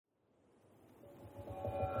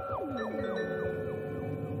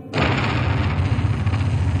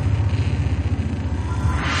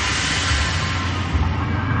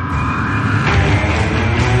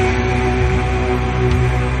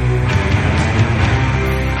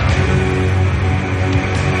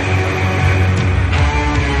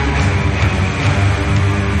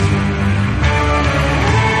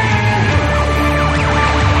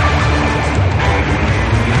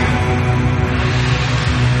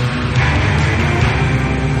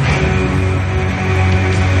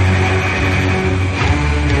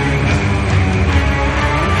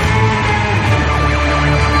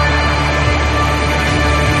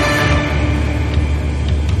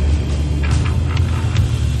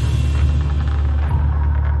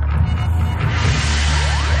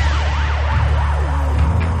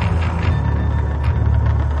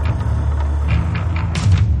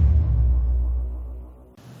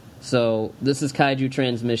So this is Kaiju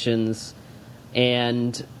Transmissions,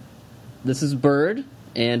 and this is Byrd,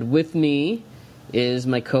 and with me is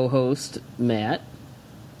my co-host, Matt.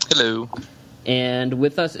 Hello. And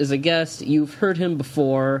with us is a guest. You've heard him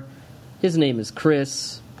before. His name is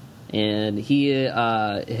Chris, and he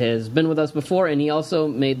has been with us before, and he also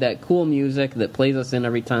made that cool music that plays us in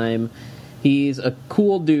every time. He's a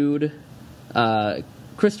cool dude.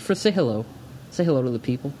 Christopher, say hello. Say hello to the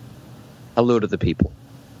people. Hello to the people.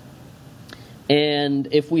 And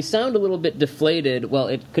if we sound a little bit deflated, well,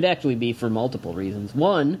 it could actually be for multiple reasons.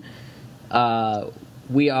 One,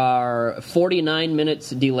 we are 49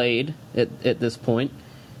 minutes delayed at this point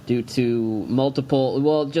due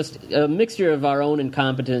to just a mixture of our own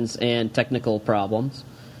incompetence and technical problems.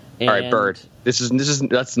 And all right, Byrd.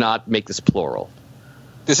 Let's not make this plural.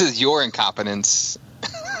 This is your incompetence.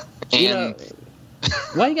 And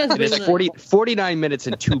why you guys bringing 49 minutes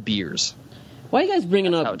and 2 beers. Why you guys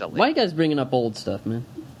bringing up old stuff, man?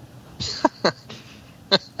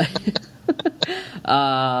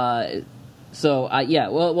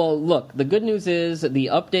 Well, look, the good news is the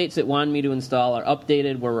updates it wanted me to install are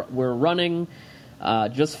updated. We're running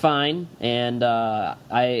just fine, and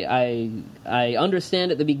I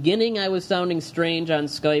understand at the beginning I was sounding strange on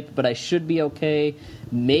Skype, but I should be okay.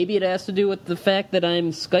 Maybe it has to do with the fact that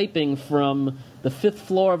I'm Skyping from the 5th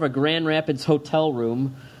floor of a Grand Rapids hotel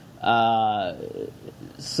room.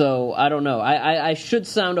 So I don't know. I should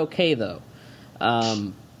sound okay though.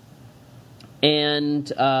 And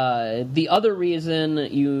the other reason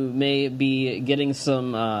you may be getting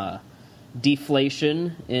some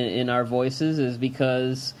deflation in our voices is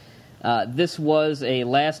because this was a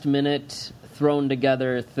last-minute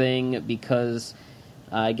thrown-together thing because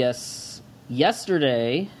I guess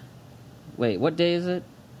yesterday... Wait, what day is it?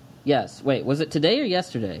 Yes, wait, was it today or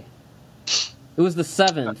yesterday? It was the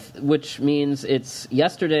 7th, which means it's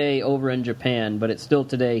yesterday over in Japan, but it's still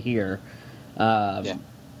today here.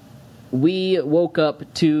 We woke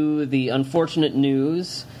up to the unfortunate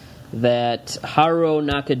news that Haruo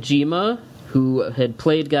Nakajima, who had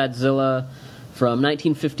played Godzilla from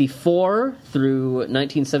 1954 through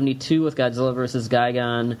 1972 with Godzilla vs.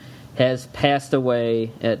 Gigan, has passed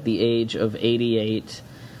away at the age of 88.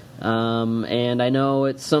 And I know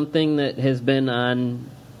it's something that has been on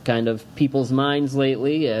kind of people's minds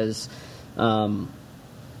lately, as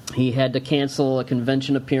he had to cancel a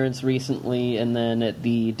convention appearance recently, and then at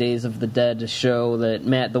the Days of the Dead show that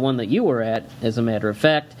Matt, the one that you were at, as a matter of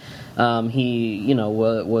fact, he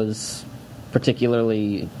was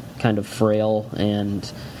particularly kind of frail,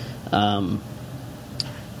 and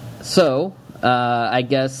so I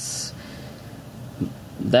guess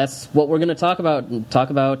that's what we're going to talk about.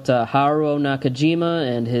 Talk about Haruo Nakajima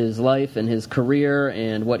and his life and his career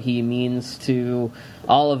and what he means to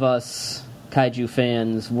all of us kaiju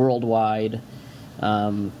fans worldwide.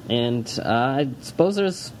 And I suppose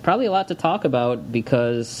there's probably a lot to talk about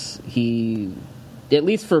because he, at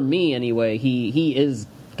least for me anyway, he is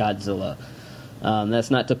Godzilla.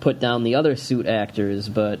 That's not to put down the other suit actors,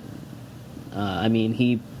 but I mean,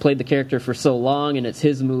 he played the character for so long, and it's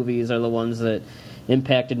his movies are the ones that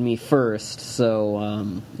impacted me first,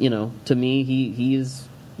 so to me he is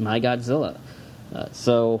my Godzilla.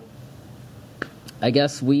 So I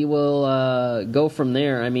guess we will go from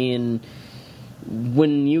there. I mean,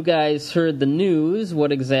 when you guys heard the news,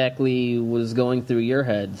 what exactly was going through your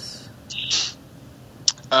heads?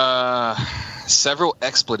 Several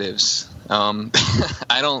expletives. I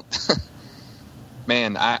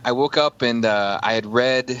woke up and I had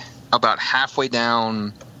read about halfway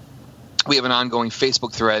down. We have an ongoing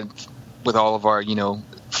Facebook thread with all of our,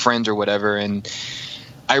 friends or whatever, and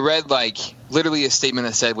I read, literally a statement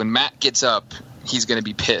that said, when Matt gets up, he's going to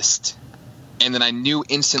be pissed. And then I knew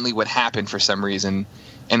instantly what happened for some reason,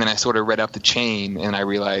 and then I sort of read up the chain, and I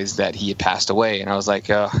realized that he had passed away, and I was like,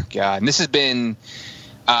 oh, God. And this has been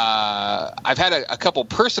I've had a couple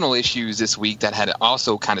personal issues this week that had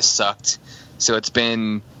also kind of sucked, so it's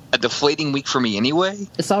been a deflating week for me anyway.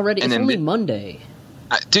 It's only Monday.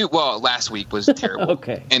 Dude, well, last week was terrible.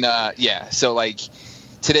 Okay. And, so,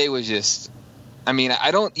 today was just, I mean,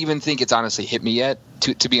 I don't even think it's honestly hit me yet,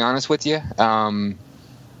 to be honest with you.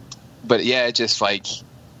 But, yeah, it just,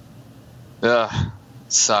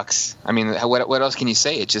 sucks. I mean, what else can you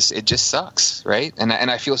say? It just sucks, right? And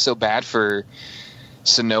I feel so bad for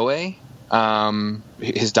Sonoe,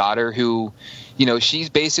 his daughter, who, she's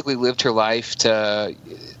basically lived her life to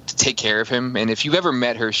take care of him. And if you've ever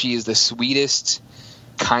met her, she is the sweetest,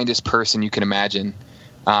 kindest person you can imagine.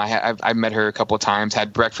 I've met her a couple of times,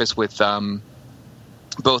 had breakfast with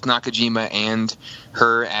both Nakajima and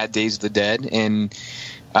her at Days of the Dead, and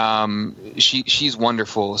she's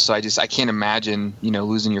wonderful. So I can't imagine,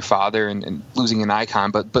 losing your father and losing an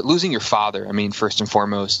icon, but losing your father. I mean, first and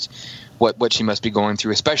foremost, what she must be going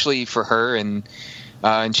through, especially for her. And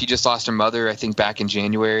she just lost her mother, I think, back in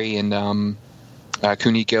January, and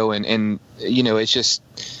Kuniko, and it's just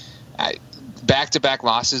back-to-back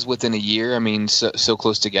losses within a year. I mean, so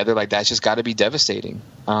close together, like that's just got to be devastating.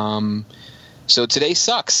 So today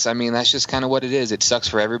sucks. I mean, that's just kind of what it is. It sucks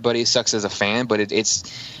for everybody. It sucks as a fan, but it's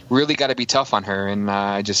really got to be tough on her. And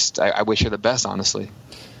I wish her the best, honestly.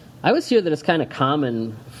 I always hear that it's kind of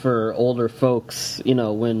common for older folks,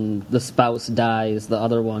 when the spouse dies, the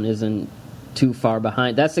other one isn't too far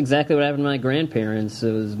behind. That's exactly what happened to my grandparents.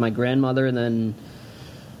 It was my grandmother, and then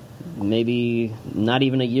maybe not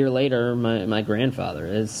even a year later, my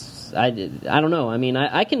grandfather. I don't know. I mean,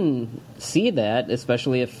 I can see that,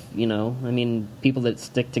 especially if, people that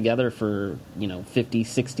stick together for, 50,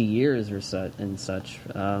 60 years or such.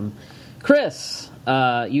 Chris,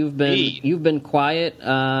 you've been quiet.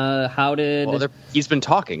 How did... Well, he's been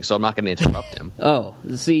talking, so I'm not going to interrupt him. Oh,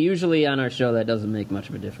 see, usually on our show that doesn't make much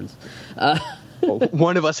of a difference. Well,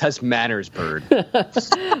 one of us has manners, Byrd.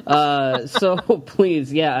 So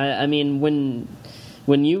please, I mean,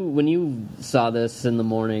 when you saw this in the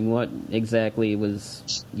morning, what exactly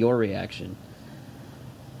was your reaction?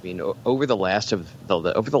 I mean, over the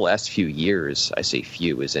last few years, I say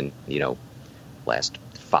few, as in last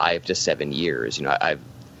 5 to 7 years. I've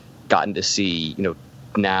gotten to see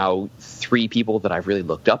now 3 people that I've really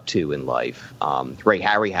looked up to in life: Ray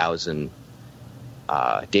Harryhausen,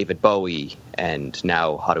 David Bowie, and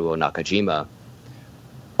now Haruo Nakajima,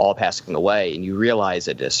 all passing away. And you realize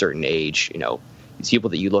at a certain age, these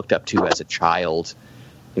people that you looked up to as a child,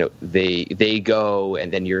 they go,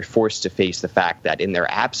 and then you're forced to face the fact that in their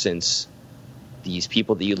absence, these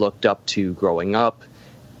people that you looked up to growing up,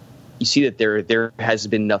 you see that there has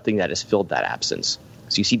been nothing that has filled that absence.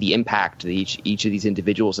 So you see the impact that each of these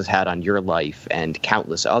individuals has had on your life and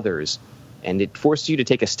countless others, and it forces you to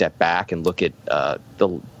take a step back and look at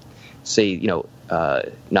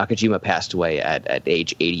Nakajima passed away at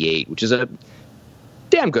age 88, which is a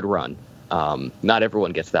damn good run. Not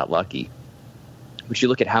everyone gets that lucky. But you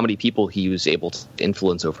look at how many people he was able to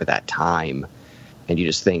influence over that time, and you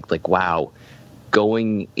just think, like, wow,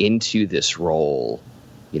 going into this role,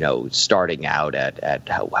 starting out at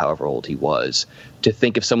however old he was, to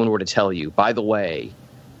think if someone were to tell you, by the way,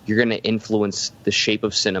 you're going to influence the shape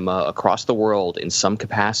of cinema across the world in some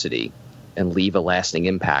capacity and leave a lasting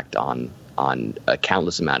impact on a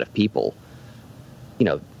countless amount of people,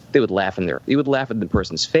 they would laugh in the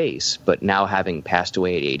person's face. But now, having passed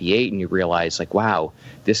away at 88, and you realize, like, wow,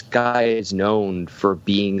 this guy is known for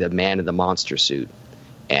being the man in the monster suit,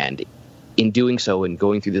 and in doing so and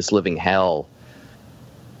going through this living hell,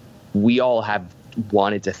 we all have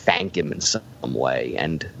wanted to thank him in some way,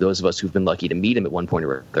 and those of us who've been lucky to meet him at one point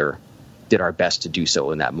or other did our best to do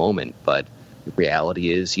so in that moment. But the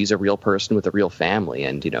reality is, he's a real person with a real family,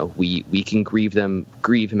 and we can grieve him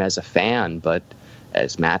as a fan, but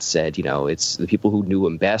as Matt said, it's the people who knew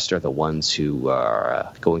him best are the ones who are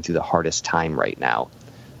going through the hardest time right now.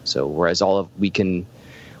 So whereas we can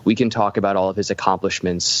talk about all of his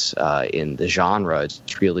accomplishments in the genre,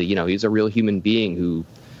 it's really, he's a real human being who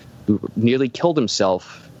nearly killed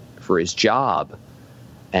himself for his job,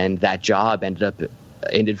 and that job ended up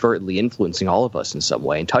inadvertently influencing all of us in some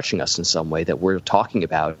way and touching us in some way that we're talking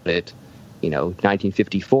about it,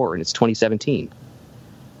 1954, and it's 2017.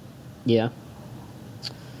 Yeah.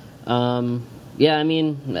 I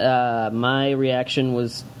mean, my reaction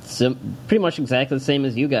was pretty much exactly the same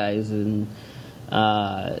as you guys, and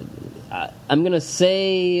I'm going to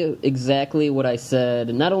say exactly what I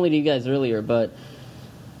said, not only to you guys earlier, but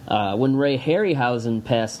when Ray Harryhausen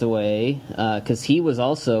passed away, because he was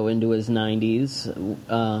also into his 90s,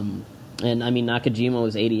 and I mean, Nakajima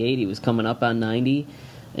was 88, he was coming up on 90,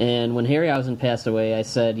 and when Harryhausen passed away, I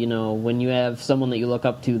said, when you have someone that you look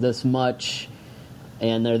up to this much,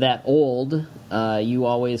 and they're that old, you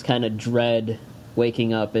always kind of dread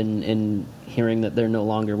waking up and hearing that they're no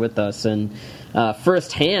longer with us. And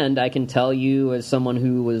firsthand, I can tell you, as someone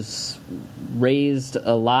who was raised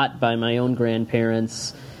a lot by my own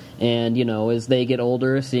grandparents, and, as they get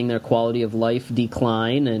older, seeing their quality of life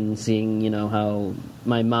decline, and seeing, how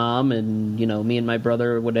my mom and, me and my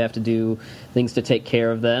brother would have to do things to take care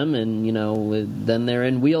of them, and, then they're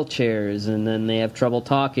in wheelchairs, and then they have trouble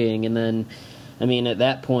talking, and then... I mean, at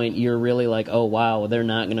that point, you're really like, oh, wow, they're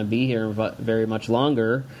not going to be here very much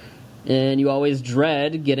longer. And you always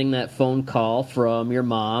dread getting that phone call from your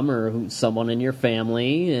mom or someone in your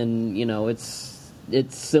family. And,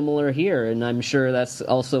 it's similar here, and I'm sure that's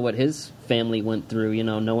also what his family went through,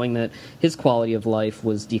 knowing that his quality of life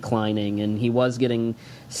was declining and he was getting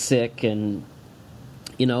sick, and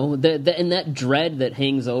and that dread that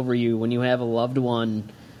hangs over you when you have a loved one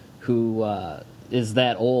who is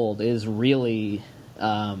that old is really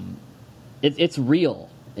it's real.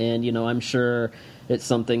 And I'm sure it's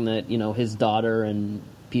something that his daughter and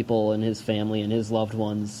people in his family and his loved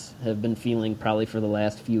ones have been feeling probably for the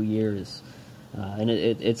last few years, and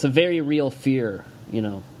it's a very real fear,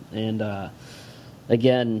 and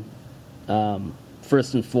again,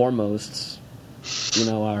 first and foremost,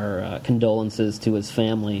 our condolences to his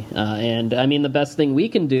family, and I mean the best thing we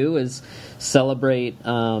can do is celebrate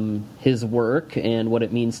his work and what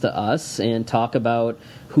it means to us, and talk about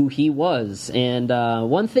who he was. And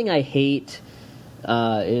one thing I hate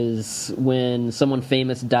is when someone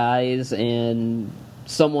famous dies and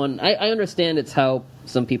someone... I understand it's how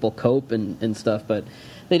some people cope and stuff, but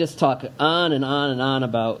they just talk on and on and on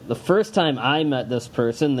about the first time I met this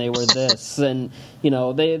person, they were this. And,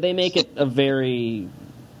 they make it a very,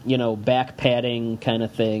 back-patting kind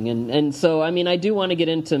of thing. And so, I mean, I do want to get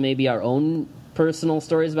into maybe our own personal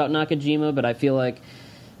stories about Nakajima, but I feel like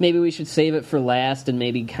maybe we should save it for last and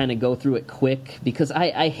maybe kind of go through it quick, because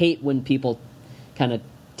I hate when people kind of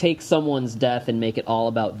take someone's death and make it all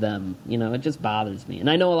about them. It just bothers me. And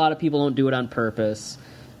I know a lot of people don't do it on purpose,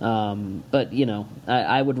 but,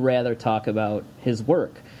 I would rather talk about his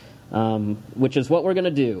work, which is what we're going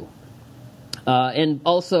to do. And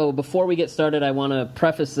also, before we get started, I want to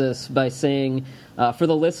preface this by saying, for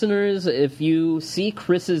the listeners, if you see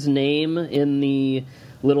Chris's name in the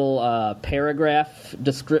little paragraph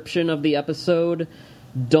description of the episode,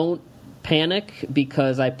 don't panic,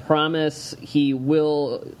 because I promise he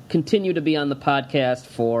will continue to be on the podcast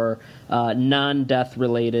for non-death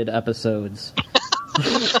related episodes.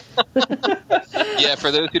 Yeah,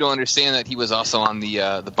 for those who don't understand that, he was also on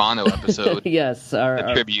the Bono episode. Yes,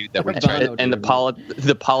 our tribute that we tried. And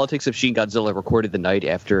the politics of Shin Godzilla recorded the night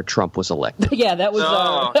after Trump was elected. Yeah, that was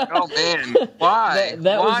oh man, why? Why?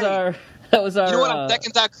 That was our. You know what? On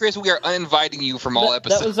Second Thought, Chris, we are uninviting you from all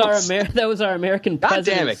episodes. That was our American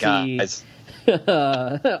presidency. God damn it, guys.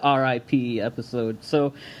 R.I.P. episode.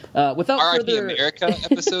 So, without R.I.P. further... America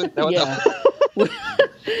episode. Yeah.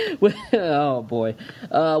 Oh boy.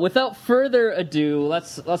 Without further ado,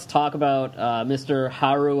 let's talk about Mr.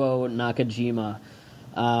 Haruo Nakajima.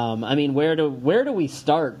 I mean, where do we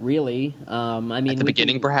start, really? I mean, at the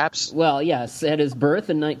beginning, perhaps? Well, yes, at his birth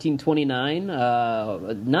in 1929.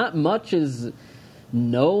 Not much is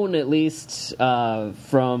known, at least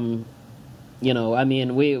from, I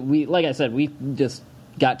mean, we like I said, we just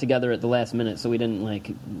got together at the last minute, so we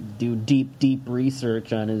didn't, do deep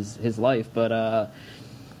research on his life. But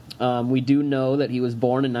we do know that he was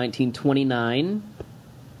born in 1929,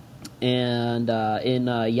 and in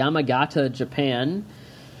Yamagata, Japan.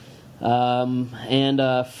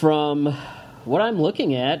 And from what I'm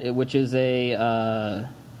looking at, which is an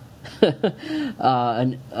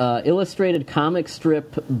illustrated comic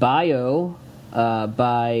strip bio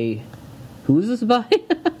by... Who's this by?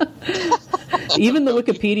 Even the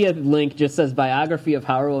Wikipedia link just says biography of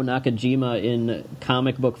Haruo Nakajima in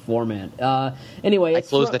comic book format. Anyway, I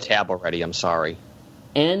closed the tab already. I'm sorry.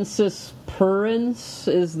 Ansispurence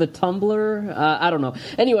is the Tumblr. I don't know.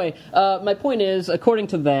 Anyway, my point is, according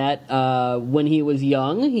to that, when he was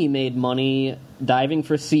young, he made money diving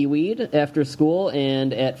for seaweed after school,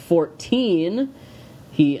 and at 14,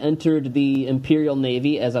 he entered the Imperial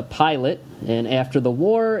Navy as a pilot, and after the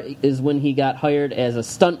war is when he got hired as a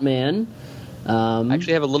stuntman. I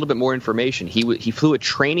actually have a little bit more information. He flew a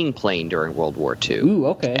training plane during World War II. Ooh,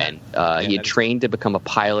 okay. And he had trained to become a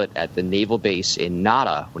pilot at the naval base in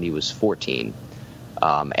Nara when he was 14.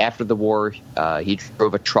 After the war, he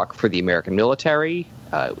drove a truck for the American military.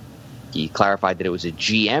 He clarified that it was a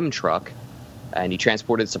GM truck, and he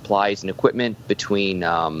transported supplies and equipment between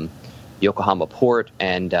Yokohama Port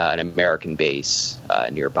and an American base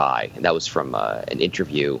nearby. And that was from an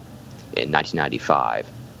interview in 1995.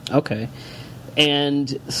 Okay.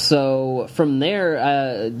 And so from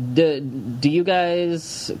there, do you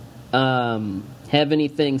guys have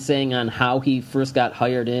anything saying on how he first got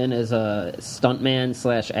hired in as a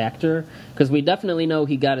stuntman / actor? Because we definitely know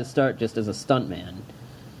he got his start just as a stuntman.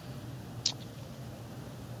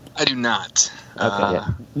 I do not. Okay.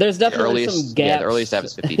 There's definitely some gaps. Yeah, the earliest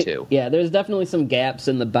episode was 52. Yeah, there's definitely some gaps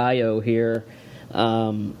in the bio here.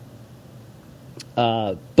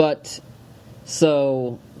 But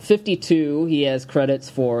so 52, he has credits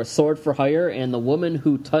for Sword for Hire and The Woman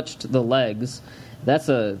Who Touched the Legs. That's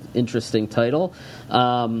a interesting title.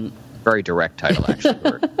 Very direct title, actually.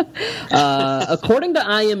 According to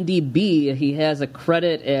IMDb, he has a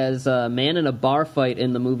credit as a man in a bar fight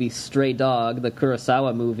in the movie Stray Dog, the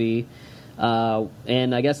Kurosawa movie.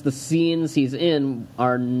 And I guess the scenes he's in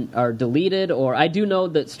are deleted, or I do know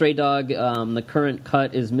that Stray Dog, the current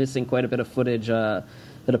cut, is missing quite a bit of footage that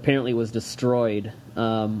apparently was destroyed.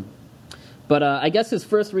 But I guess his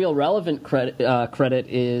first real relevant credit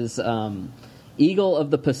is Eagle of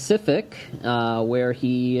the Pacific, where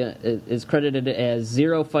he is credited as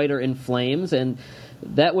Zero Fighter in Flames, and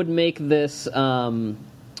that would make this the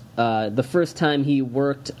first time he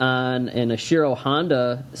worked on an Ishiro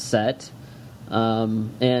Honda set. I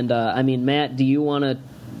mean, Matt, did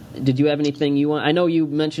you have anything you want? I know you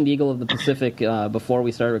mentioned Eagle of the Pacific before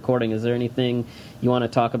we started recording. Is there anything you want to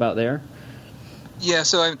talk about there? Yeah,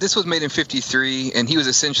 so this was made in '53, and he was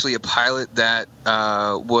essentially a pilot that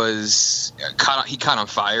was caught on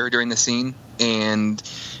fire during the scene, and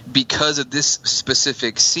because of this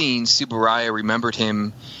specific scene, Tsuburaya remembered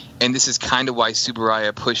him, and this is kind of why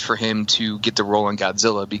Tsuburaya pushed for him to get the role in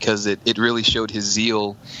Godzilla, because it really showed his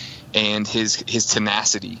zeal and his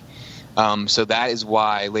tenacity. So that is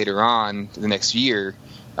why later on, the next year,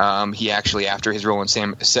 he actually, after his role in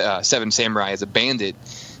Seven Samurai as a bandit,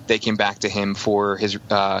 they came back to him for his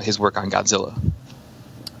work on Godzilla.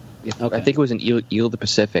 Okay. I think it was in Eagle of the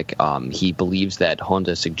Pacific. He believes that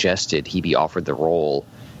Honda suggested he be offered the role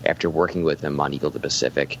after working with him on Eagle of the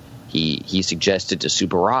Pacific. He suggested to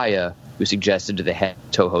Tsuburaya, who suggested to the head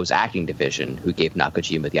of Toho's acting division, who gave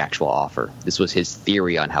Nakajima the actual offer. This was his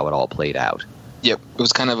theory on how it all played out. Yep, it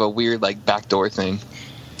was kind of a weird, backdoor thing.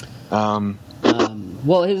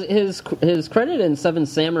 Well, his credit in Seven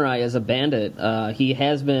Samurai as a bandit, he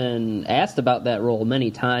has been asked about that role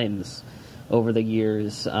many times over the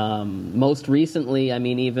years. Most recently, I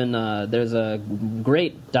mean, even there's a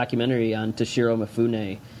great documentary on Toshiro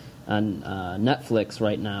Mifune on Netflix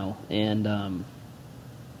right now, and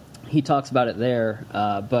he talks about it there.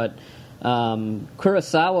 But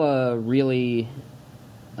Kurosawa really...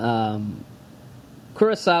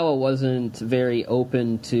 Kurosawa wasn't very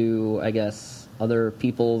open to, I guess, other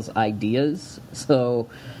people's ideas. So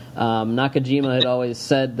Nakajima had always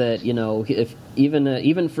said that, if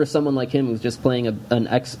even for someone like him who's just playing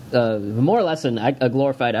more or less a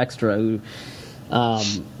glorified extra who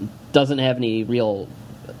doesn't have any real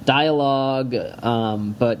dialogue,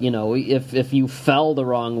 but if you fell the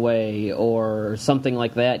wrong way or something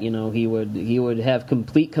like that, he would have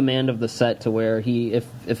complete command of the set, to where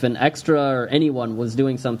if an extra or anyone was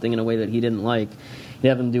doing something in a way that he didn't like, he'd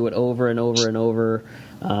have them do it over and over and over.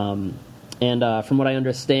 And from what I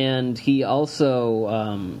understand, he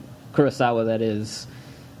also Kurosawa, that is,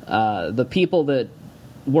 the people that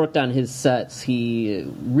worked on his sets, he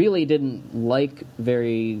really didn't like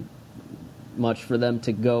very much for them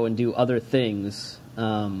to go and do other things,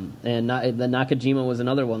 and the Nakajima was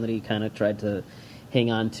another one that he kind of tried to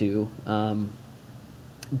hang on to.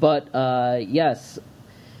 But yes,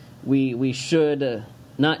 we should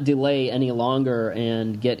not delay any longer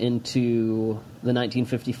and get into the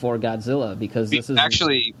 1954 Godzilla, because this is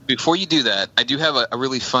actually, before you do that, I do have a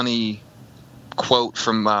really funny quote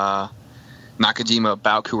from Nakajima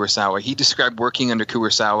about Kurosawa. He described working under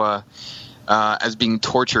Kurosawa as being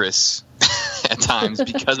torturous at times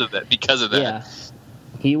because of that. Yeah,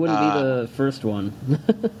 he wouldn't be the first one.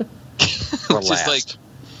 Which is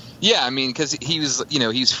yeah, I mean, because he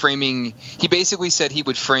was framing. He basically said he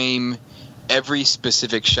would frame every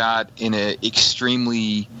specific shot in an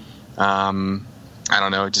extremely,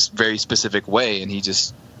 just very specific way, and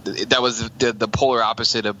that was the polar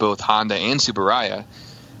opposite of both Honda and Tsuburaya.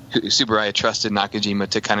 Tsuburaya trusted Nakajima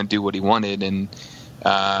to kind of do what he wanted, and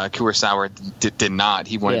Kurosawa did not.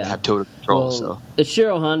 He wanted to have total control. Well, so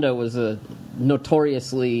Ishiro Honda was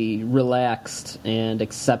notoriously relaxed and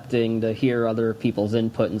accepting to hear other people's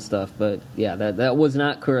input and stuff, but yeah, that was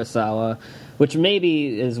not Kurosawa, which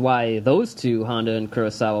maybe is why those two, Honda and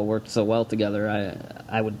Kurosawa, worked so well together.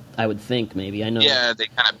 I would think, maybe. I know. Yeah, they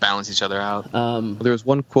kind of balance each other out. There was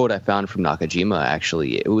one quote I found from Nakajima,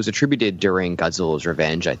 actually. It was attributed during Godzilla's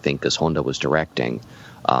Revenge, I think, because Honda was directing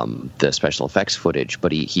the special effects footage,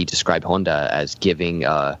 but he described Honda as giving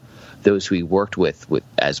those who he worked with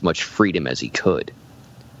as much freedom as he could.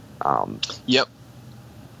 Yep.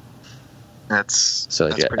 I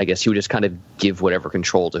guess he would just kind of give whatever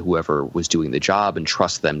control to whoever was doing the job and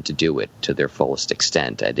trust them to do it to their fullest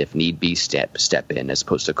extent, and if need be, step in, as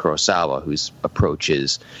opposed to Kurosawa, whose approach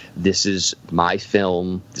is, this is my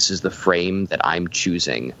film, this is the frame that I'm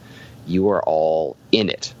choosing, you are all in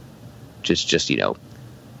it. Just if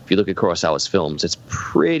you look at Kurosawa's films, it's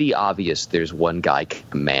pretty obvious there's one guy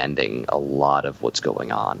commanding a lot of what's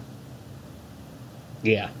going on.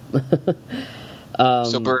 Yeah.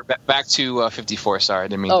 So back to 54. Sorry, I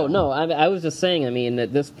didn't mean. Oh no, I was just saying. I mean,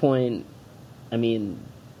 at this point, I mean,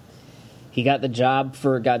 he got the job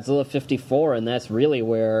for Godzilla 54, and that's really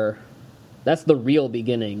that's the real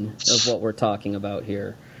beginning of what we're talking about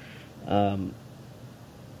here.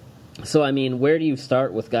 So I mean, where do you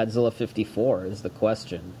start with Godzilla 54 is the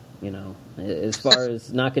question. You know, as far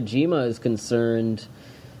as Nakajima is concerned,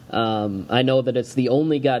 I know that it's the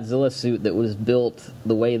only Godzilla suit that was built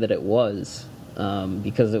the way that it was.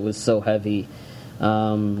 Because it was so heavy.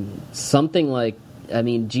 Something like, I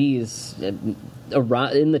mean, geez,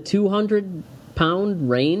 around in the 200-pound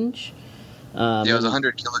range. It was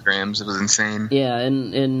 100 kilograms. It was insane. Yeah,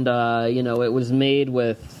 and you know, it was made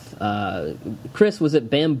with, Chris, was it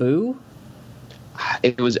bamboo?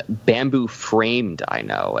 It was bamboo framed, I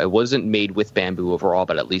know. It wasn't made with bamboo overall,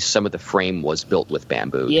 but at least some of the frame was built with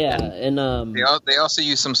bamboo. Yeah, and they also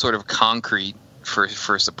used some sort of concrete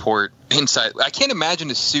for support inside. I can't imagine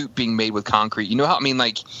a suit being made with concrete. You know how, I mean,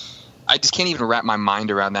 like, I just can't even wrap my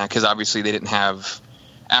mind around that, because obviously they didn't have,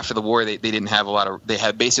 after the war, they didn't have they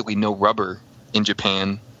had basically no rubber in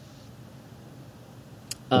Japan.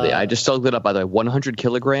 I just looked it up, by the way. 100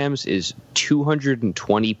 kilograms is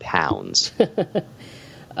 220 pounds.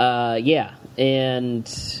 Yeah, and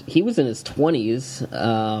he was in his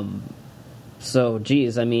 20s. So,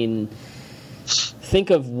 geez, I mean, think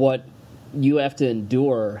of what you have to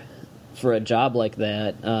endure for a job like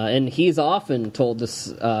that. And he's often told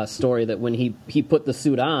this story that when he put the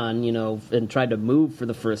suit on, you know, and tried to move for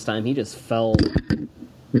the first time, he just fell,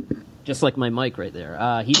 just like my mic right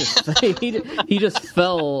there. He just he just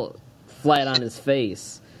fell flat on his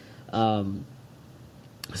face.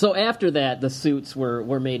 So after that, the suits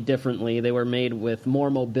were made differently. They were made with more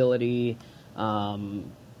mobility.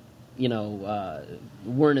 You know,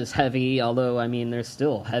 weren't as heavy, although, I mean, they're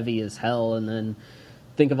still heavy as hell. And then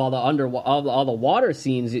think of all the water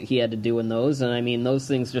scenes he had to do in those, and I mean, those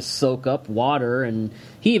things just soak up water. And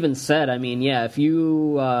he even said, I mean, yeah, if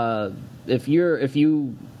you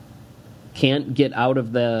can't get out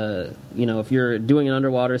of the, you know, if you're doing an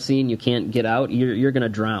underwater scene, you can't get out, you're gonna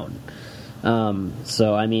drown.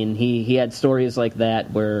 So I mean, he had stories like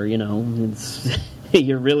that where, you know, it's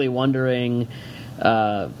you're really wondering,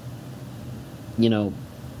 you know,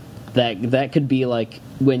 that could be like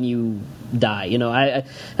when you die. You know, I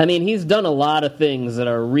mean, he's done a lot of things that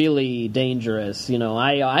are really dangerous. You know,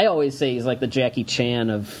 I always say he's like the Jackie Chan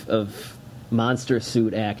of monster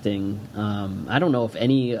suit acting. I don't know if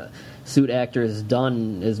any suit actor has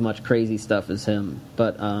done as much crazy stuff as him,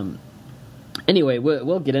 but anyway,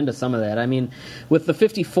 we'll get into some of that. I mean, with the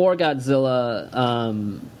 54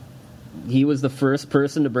 Godzilla, he was the first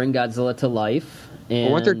person to bring Godzilla to life.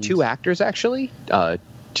 And weren't there two actors, actually?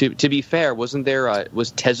 To be fair, wasn't there?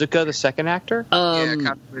 Was Tezuka the second actor?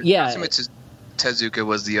 Katsumitsu Tezuka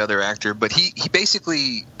was the other actor, but he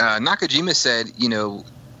basically Nakajima said, you know,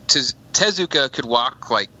 Tezuka could walk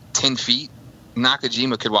like 10 feet,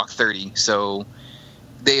 Nakajima could walk 30. So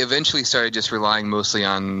they eventually started just relying mostly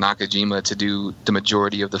on Nakajima to do the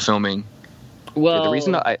majority of the filming. Well, the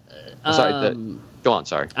reason go on,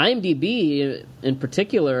 sorry. IMDb, in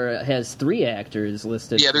particular, has 3 actors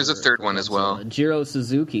listed. Yeah, there's a third one as well. Jiro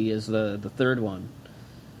Suzuki is the third one.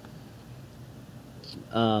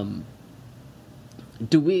 But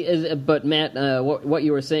Matt, what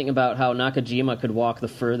you were saying about how Nakajima could walk the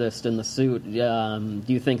furthest in the suit, do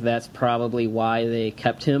you think that's probably why they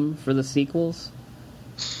kept him for the sequels?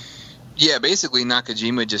 Yeah, basically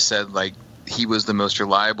Nakajima just said, like, he was the most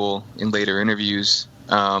reliable in later interviews.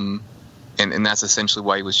 And that's essentially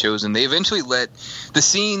why he was chosen. They eventually let the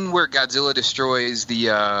scene where Godzilla destroys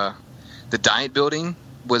the Diet Building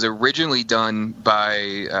was originally done by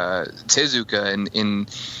Tezuka, and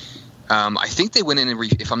I think they went in and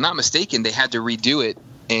if I'm not mistaken, they had to redo it,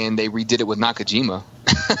 and they redid it with Nakajima.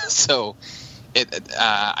 So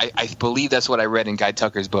I believe that's what I read in Guy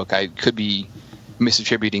Tucker's book. I could be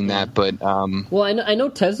misattributing that, but well, I know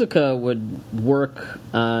Tezuka would work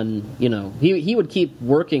on, you know, he would keep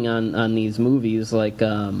working on these movies, like he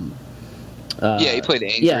played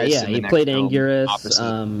Anguirus. He played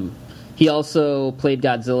Anguirus. He also played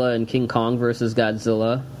Godzilla in King Kong versus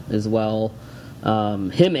Godzilla as well.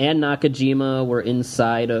 Him and Nakajima were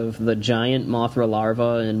inside of the giant Mothra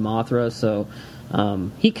larva in Mothra, so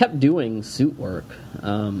he kept doing suit work.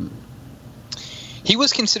 He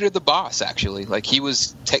was considered the boss, actually. Like, he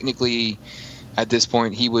was technically, at this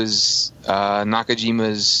point, he was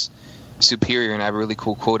Nakajima's superior, and I have a really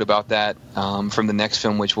cool quote about that from the next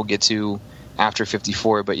film, which we'll get to after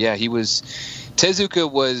 54. But yeah, Tezuka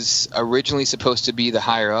was originally supposed to be the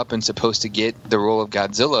higher up and supposed to get the role of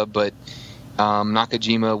Godzilla, but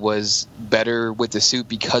Nakajima was better with the suit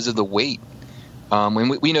because of the weight. And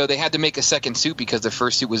we know they had to make a second suit because the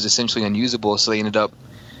first suit was essentially unusable, so they ended up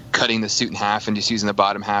cutting the suit in half and just using the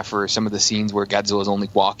bottom half for some of the scenes where Godzilla is only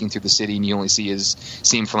walking through the city and you only see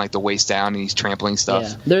him from like the waist down and he's trampling stuff.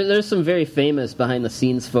 Yeah. There's some very famous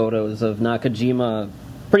behind-the-scenes photos of Nakajima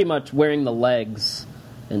pretty much wearing the legs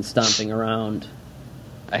and stomping around.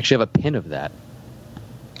 I actually have a pin of that.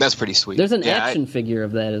 That's pretty sweet. There's an action figure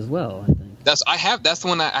of that as well, I think. That's the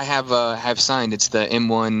one I have signed. It's the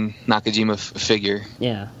M1 Nakajima figure.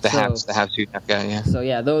 Yeah, the half suit guy. Yeah. So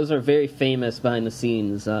yeah, those are very famous behind the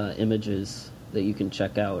scenes images that you can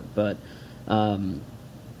check out. But I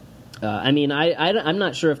mean, I'm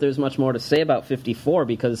not sure if there's much more to say about 54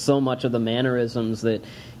 because so much of the mannerisms that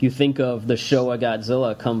you think of the Showa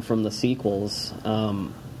Godzilla come from the sequels.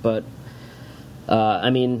 But I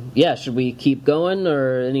mean, yeah, should we keep going,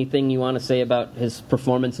 or anything you want to say about his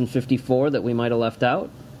performance in 54 that we might have left out?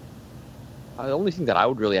 The only thing that I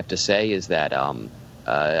would really have to say is that I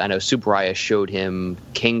know Tsuburaya showed him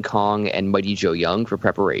King Kong and Mighty Joe Young for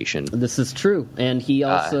preparation. This is true, and he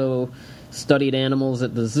also studied animals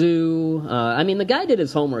at the zoo. I mean, the guy did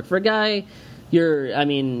his homework. For a guy,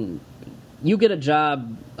 you get a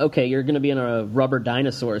job, okay, you're going to be in a rubber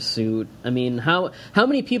dinosaur suit. I mean, how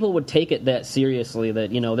many people would take it that seriously that,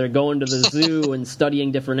 they're going to the zoo and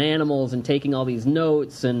studying different animals and taking all these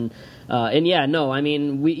notes and yeah, no, I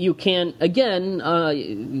mean, you can't, again,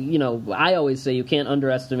 I always say you can't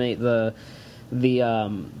underestimate the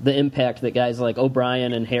impact that guys like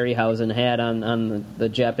O'Brien and Harryhausen had on the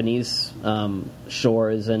Japanese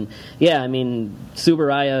shores. And yeah, I mean,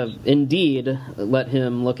 Tsuburaya indeed let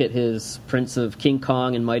him look at his prints of King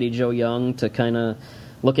Kong and Mighty Joe Young to kind of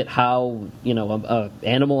look at how a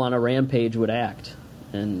animal on a rampage would act.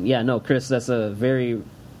 And yeah, no, Chris, that's a very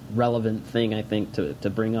relevant thing I think to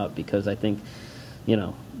bring up, because I think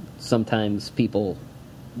sometimes people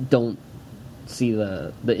don't see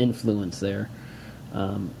the influence there.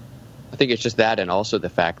 I think it's just that, and also the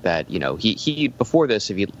fact that he before this,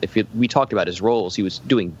 we talked about his roles, he was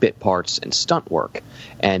doing bit parts and stunt work,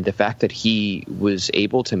 and the fact that he was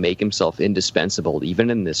able to make himself indispensable even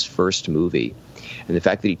in this first movie, and the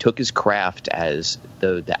fact that he took his craft as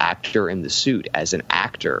the actor in the suit as an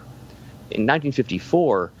actor in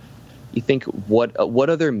 1954. You think what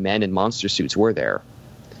other men in monster suits were there?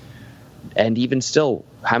 And even still,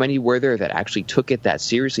 how many were there that actually took it that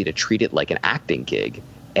seriously to treat it like an acting gig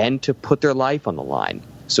and to put their life on the line?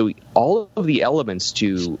 So all of the elements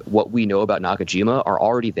to what we know about Nakajima are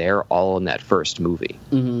already there, all in that first movie.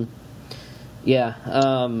 Mm-hmm. Yeah.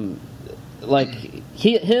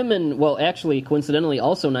 Him and, well, actually, coincidentally,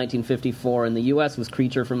 also 1954 in the U.S. was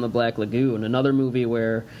Creature from the Black Lagoon, another movie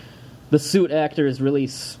where the suit actors really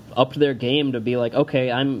upped their game to be like,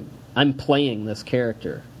 okay, I'm playing this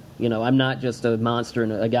character. I'm not just a monster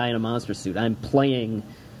and a guy in a monster suit. I'm playing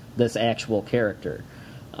this actual character.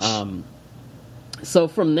 So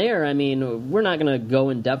from there, I mean, we're not going to go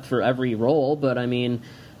in depth for every role, but I mean,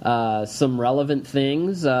 some relevant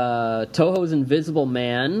things. Toho's Invisible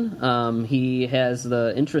Man. He has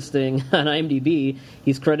the interesting on IMDb.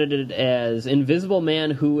 He's credited as Invisible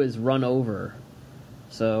Man Who Is Run Over.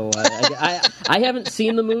 So I haven't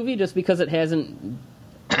seen the movie just because it hasn't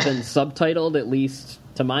been subtitled, at least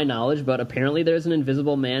to my knowledge, but apparently there's an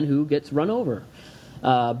invisible man who gets run over.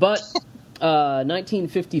 But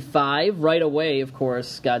 1955, right away, of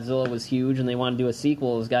course, Godzilla was huge, and they wanted to do a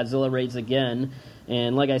sequel. It was Godzilla Raids Again.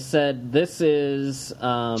 And like I said, this is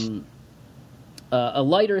a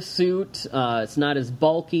lighter suit. It's not as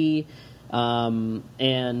bulky. And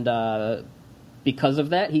because of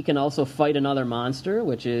that, he can also fight another monster,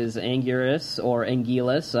 which is Anguirus or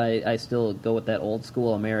Anguillus. I still go with that old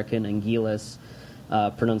school American Anguillus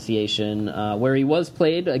pronunciation, where he was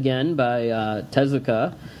played again by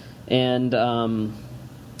Tezuka. And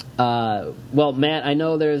well, Matt, I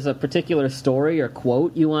know there's a particular story or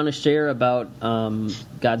quote you want to share about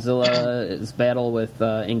Godzilla's battle with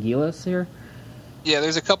Anguillus here. Yeah,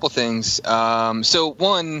 there's a couple things. So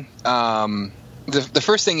one, the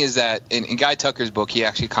first thing is that in Guy Tucker's book, he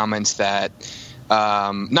actually comments that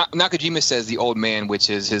Nakajima says the old man, which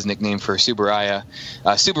is his nickname for Tsuburaya.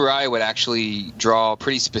 Tsuburaya would actually draw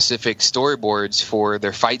pretty specific storyboards for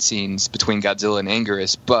their fight scenes between Godzilla and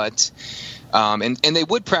Anguirus, but and they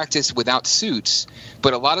would practice without suits,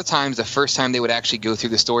 but a lot of times the first time they would actually go through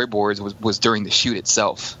the storyboards was during the shoot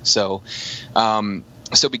itself. So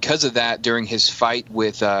because of that, during his fight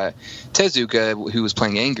with Tezuka, who was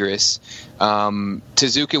playing Anguirus,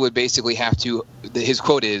 Tezuka would basically have to, his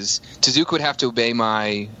quote is, Tezuka would have to obey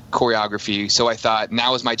my choreography, so I thought,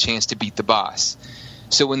 now is my chance to beat the boss.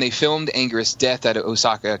 So when they filmed Anguirus' death at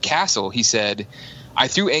Osaka Castle, he said, "I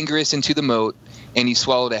threw Anguirus into the moat, and he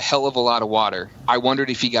swallowed a hell of a lot of water. I wondered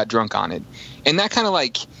if he got drunk on it." And that kind of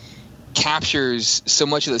like captures so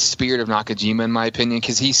much of the spirit of Nakajima, in my opinion,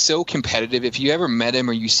 because he's so competitive. If you ever met him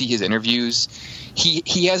or you see his interviews,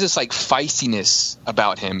 he has this like feistiness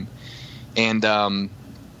about him. And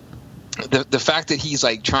the fact that he's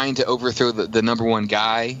like trying to overthrow the number one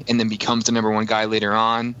guy and then becomes the number one guy later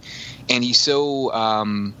on, and he's so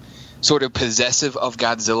sort of possessive of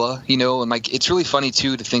Godzilla, you know, and like it's really funny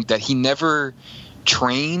too to think that he never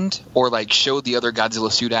trained or like showed the other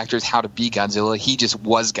Godzilla suit actors how to be Godzilla. He just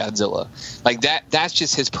was Godzilla. Like that's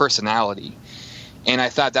just his personality. And I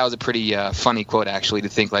thought that was a pretty funny quote, actually, to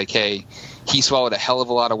think like, hey, he swallowed a hell of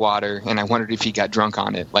a lot of water, and I wondered if he got drunk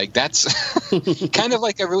on it. Like, that's kind of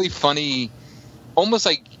like a really funny, almost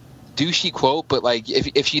like douchey quote, but like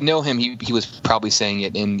if you know him, he was probably saying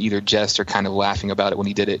it in either jest or kind of laughing about it when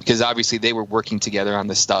he did it, because obviously they were working together on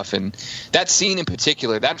this stuff. And that scene in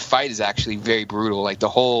particular, that fight is actually very brutal. Like the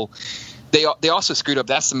whole... They also screwed up.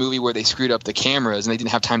 That's the movie where they screwed up the cameras and they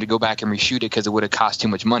didn't have time to go back and reshoot it because it would have cost too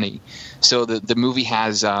much money. So the movie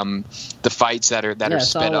has the fights that are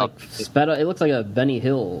sped up. Like sped up. It looks like a Benny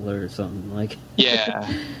Hill or something like. Yeah.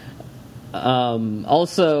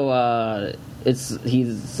 Also,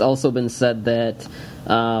 he's also been said that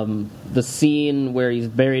the scene where he's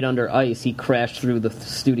buried under ice, he crashed through the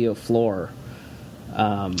studio floor.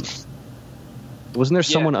 Wasn't there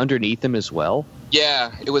someone underneath him as well?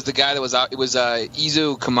 Yeah, it was the guy that was out. It was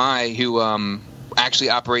Izu Kamai, who actually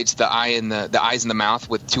operates the eyes in the mouth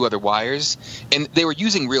with two other wires, and they were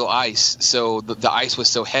using real ice. So the ice was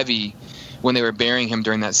so heavy when they were burying him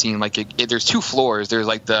during that scene. Like there's two floors. There's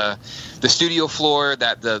like the studio floor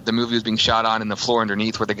that the movie was being shot on, and the floor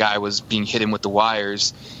underneath where the guy was being hit in with the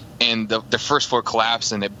wires. And the first floor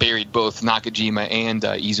collapsed, and it buried both Nakajima and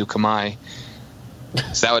Izu Kamai.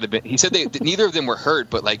 So that would have been. He said neither of them were hurt,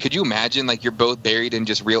 but like, could you imagine like you're both buried in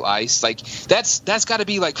just real ice? Like that's got to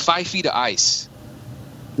be like 5 feet of ice.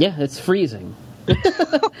 Yeah, it's freezing.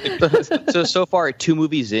 So far, 2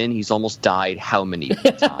 movies in, he's almost died how many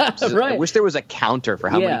times? Right. I wish there was a counter for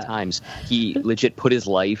how many times he legit put his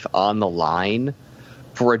life on the line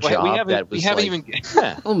for a job that was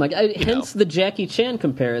Oh my god! Hence the Jackie Chan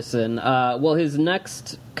comparison. Well, his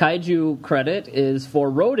next kaiju credit is for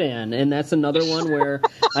Rodan, and that's another one where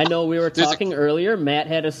I know we were talking earlier. Matt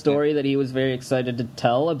had a story that he was very excited to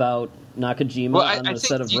tell about Nakajima on the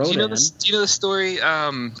set of Rodan. Do you know the story,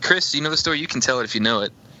 Chris? Do you know the story? You can tell it if you know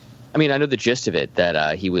it. I mean, I know the gist of it,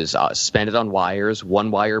 that he was suspended on wires.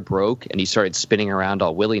 One wire broke, and he started spinning around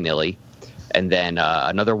all willy-nilly. And then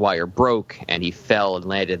another wire broke, and he fell and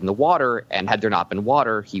landed in the water. And had there not been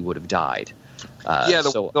water, he would have died.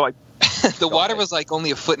 The water was like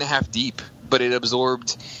only 1.5 feet deep, but it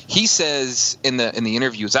absorbed. He says in the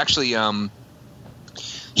interview, it's actually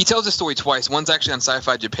he tells the story twice. One's actually on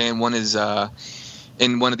Sci-Fi Japan. One is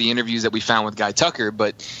in one of the interviews that we found with Guy Tucker.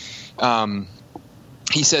 But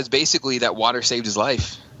he says basically that water saved his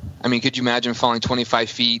life. I mean, could you imagine falling 25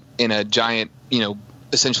 feet in a giant,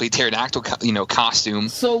 essentially pterodactyl, costume?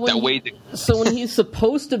 So when he's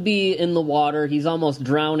supposed to be in the water, he's almost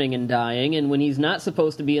drowning and dying, and when he's not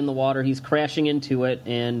supposed to be in the water, he's crashing into it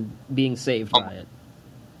and being saved by it.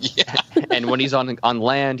 Yeah. And when he's on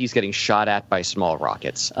land, he's getting shot at by small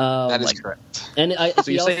rockets. That is correct. And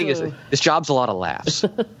so you're saying his job's a lot of laughs.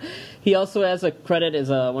 He also has a credit as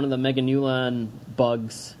one of the Meganulon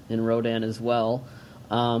bugs in Rodan as well.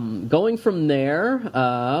 Going from there,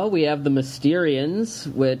 we have the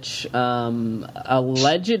Mysterians, which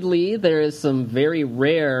allegedly there is some very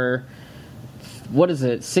rare,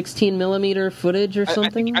 16 millimeter footage or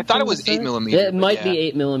something? I thought it was 8 millimeter. It might be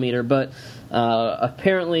 8 millimeter, but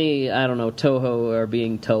apparently, I don't know, Toho are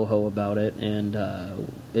being Toho about it, and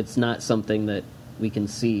it's not something that we can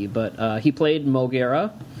see. But he played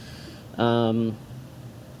Mogera.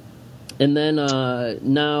 And then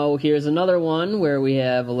now here's another one where we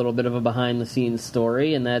have a little bit of a behind-the-scenes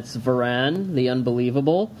story, and that's Varan, the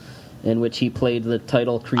Unbelievable, in which he played the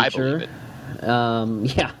title creature. I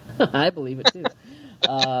believe it. Yeah, I believe it too.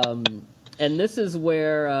 And this is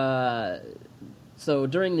where, so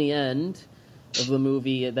during the end of the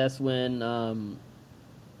movie, that's when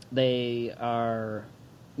they are,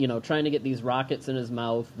 trying to get these rockets in his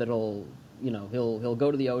mouth that'll, he'll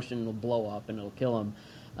go to the ocean, it'll blow up, and it'll kill him.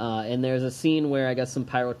 And there's a scene where I guess some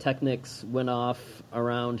pyrotechnics went off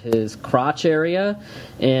around his crotch area,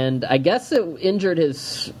 and I guess it injured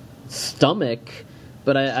his stomach.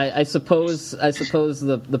 But I suppose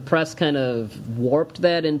the press kind of warped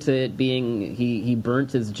that into it being he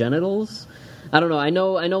burnt his genitals. I don't know. I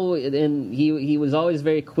know, and he was always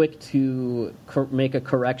very quick to make a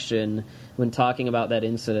correction when talking about that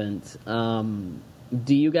incident.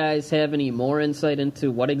 Do you guys have any more insight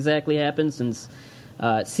into what exactly happened? Since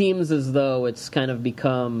it seems as though it's kind of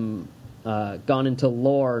become gone into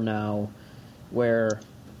lore now, where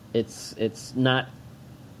it's not.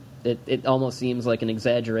 It almost seems like an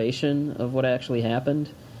exaggeration of what actually happened.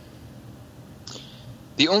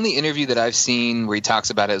 The only interview that I've seen where he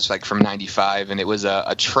talks about it is like from '95, and it was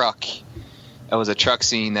a truck. It was a truck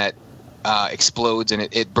scene that explodes, and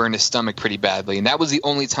it burned his stomach pretty badly, and that was the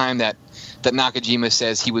only time that Nakajima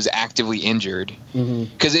says he was actively injured.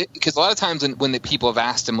 Because a lot of times when the people have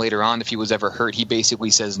asked him later on if he was ever hurt, he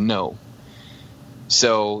basically says no.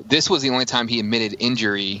 So this was the only time he admitted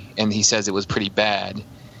injury, and he says it was pretty bad.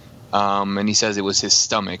 And he says it was his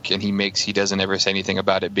stomach, and he doesn't ever say anything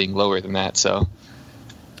about it being lower than that. So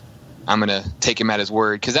I'm gonna take him at his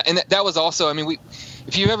word, because that was also, I mean,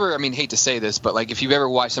 if you've ever, I mean, hate to say this, but like if you've ever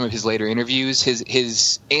watched some of his later interviews,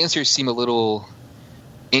 his answers seem a little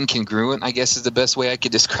incongruent, I guess is the best way I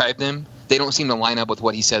could describe them. They don't seem to line up with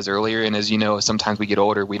what he says earlier, and as you know, sometimes we get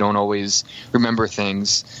older, we don't always remember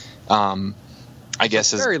things. I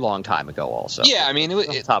guess a very long time ago, also. Yeah, I mean,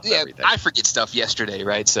 I forget stuff yesterday,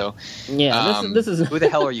 right? So yeah, this is who the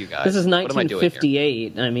hell are you guys? This is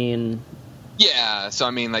 1958. I mean, yeah. So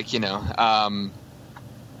I mean, like, you know,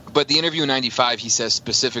 but the interview in '95, he says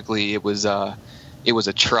specifically it was a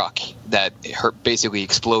truck that basically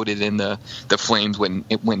exploded in the flames when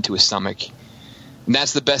it went to his stomach. And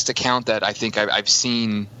that's the best account that I think I've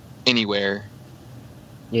seen anywhere.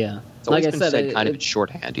 Yeah. It's always been said kind of in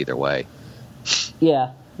shorthand either way.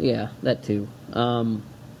 Yeah, that too.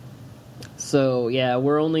 So, yeah,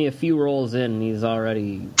 we're only a few rolls in, and he's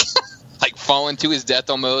already... like fallen to his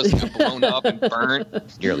death almost, blown up and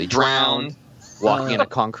burnt. Nearly drowned. Walking in a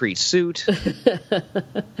concrete suit.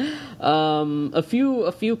 A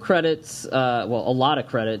few credits, a lot of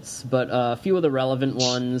credits, but a few of the relevant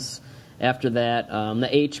ones after that. The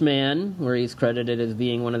H-Man, where he's credited as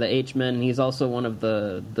being one of the H-Men. He's also one of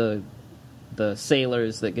the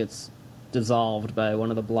sailors that gets dissolved by one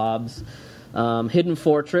of the blobs. Hidden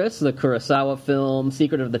Fortress, the Kurosawa film.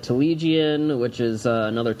 Secret of the Telegian, which is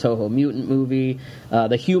another Toho mutant movie.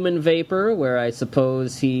 The Human Vapor, where I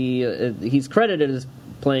suppose he's credited as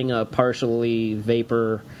playing a partially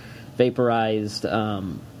vaporized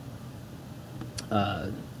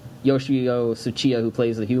Yoshio Tsuchiya, who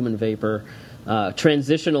plays the Human Vapor.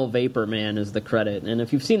 Transitional Vapor Man is the credit. And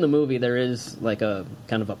if you've seen the movie, there is like a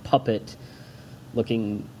kind of a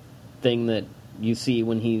puppet-looking thing that you see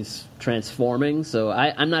when he's transforming. So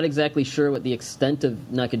I'm not exactly sure what the extent of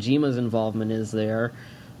Nakajima's involvement is there.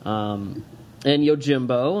 And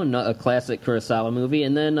Yojimbo, a classic Kurosawa movie.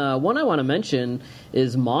 And then one I want to mention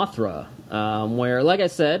is Mothra, where, like I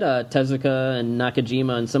said, Tezuka and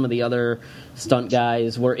Nakajima and some of the other stunt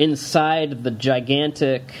guys were inside the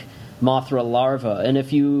gigantic Mothra larva. And if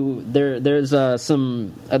there's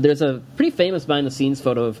a pretty famous behind-the-scenes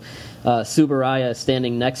photo of Tsuburaya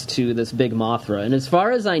standing next to this big Mothra. And as far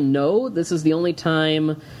as I know, this is the only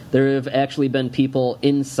time there have actually been people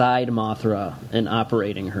inside Mothra and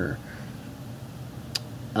operating her.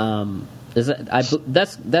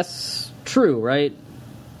 That's true, right?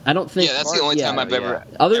 I don't think. Yeah, that's the only time I've ever.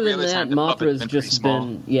 Other than that, Mothra's just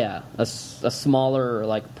been a smaller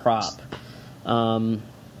like prop.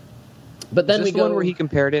 But then the one where he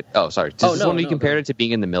compared it. Oh, sorry. He compared it to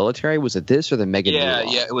being in the military? Was it this or the Megan? Yeah,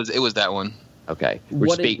 it was that one. Okay,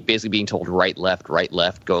 we're basically being told right, left,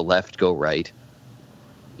 go right.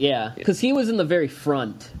 Yeah, because he was in the very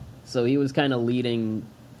front, so he was kind of leading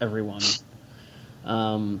everyone.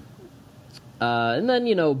 And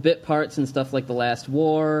then bit parts and stuff like The Last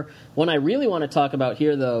War. One I really want to talk about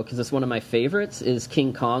here, though, because it's one of my favorites, is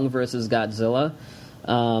King Kong versus Godzilla.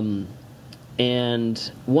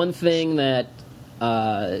 And one thing that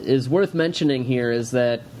is worth mentioning here is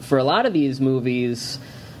that for a lot of these movies,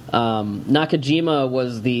 Nakajima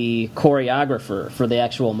was the choreographer for the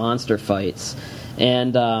actual monster fights.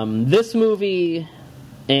 And this movie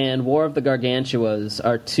and War of the Gargantuas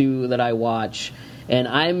are two that I watch, and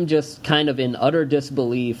I'm just kind of in utter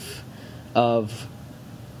disbelief of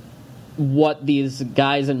what these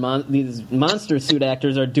guys and these monster suit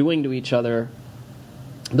actors are doing to each other.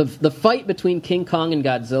 The fight between King Kong and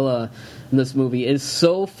Godzilla in this movie is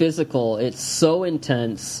so physical, it's so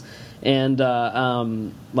intense, and Nakajima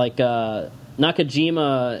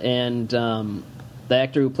and the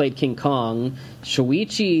actor who played King Kong,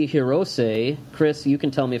 Shoichi Hirose, Chris, you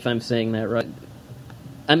can tell me if I'm saying that right.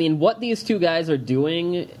 I mean, what these two guys are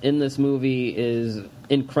doing in this movie is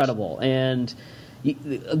incredible, and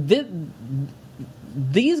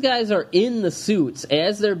these guys are in the suits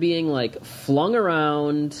as they're being like flung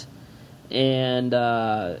around and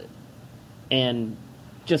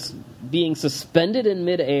just being suspended in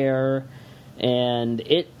midair, and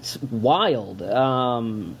it's wild.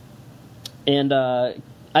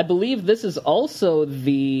 I believe this is also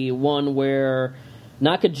the one where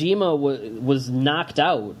Nakajima was knocked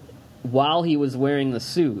out while he was wearing the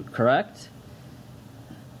suit, correct?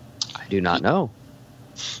 I do not know.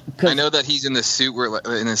 I know that he's in the suit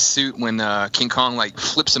when King Kong like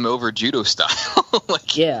flips him over judo style.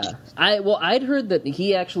 Like, yeah, I'd heard that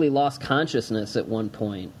he actually lost consciousness at one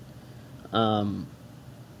point. But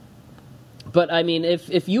I mean,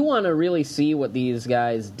 if you want to really see what these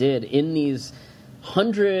guys did in these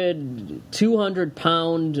 200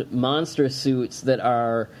 pound monster suits that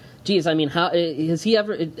are, geez, I mean, how has he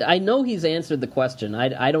ever? I know he's answered the question.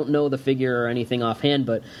 I don't know the figure or anything offhand,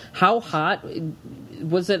 but how hot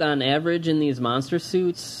was it on average in these monster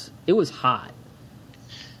suits? It was hot.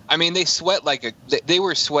 I mean, they sweat they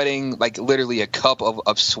were sweating like literally a cup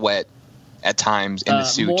of sweat at times in the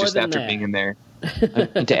suit just after being in there.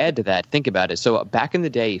 And to add to that, think about it. So back in the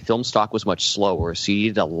day, film stock was much slower, so you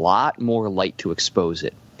needed a lot more light to expose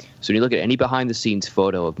it. So when you look at any behind-the-scenes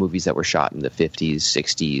photo of movies that were shot in the 50s,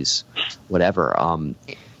 60s, whatever,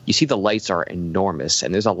 you see the lights are enormous,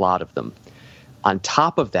 and there's a lot of them. On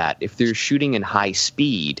top of that, if they're shooting in high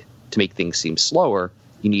speed to make things seem slower,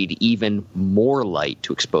 you need even more light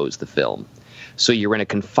to expose the film. So you're in a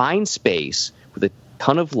confined space with a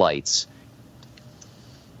ton of lights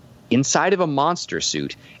inside of a monster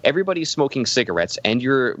suit. Everybody's smoking cigarettes, and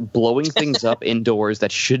you're blowing things up indoors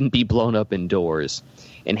that shouldn't be blown up indoors,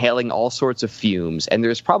 inhaling all sorts of fumes, and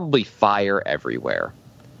there's probably fire everywhere.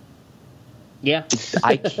 Yeah.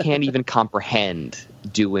 I can't even comprehend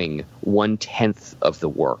doing 1/10 of the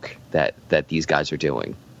work that these guys are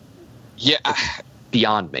doing. Yeah. It's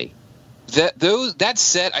beyond me. That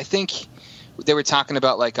set, I think they were talking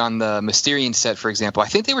about, like on the Mysterian set, for example. I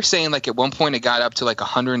think they were saying like at one point it got up to like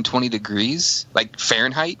 120 degrees, like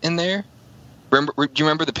Fahrenheit in there. Do you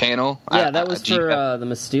remember the panel? Yeah, that was for the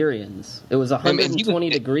Mysterians. It was 120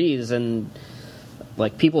 degrees, and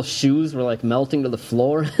like people's shoes were like melting to the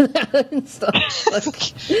floor and stuff.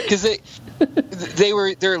 Because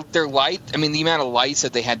their light. I mean, the amount of lights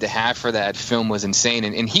that they had to have for that film was insane.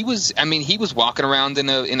 And he was walking around in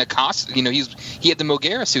a costume. You know, he had the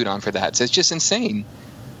Mogera suit on for that. So it's just insane.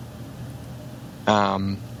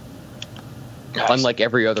 Unlike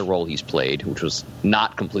every other role he's played, which was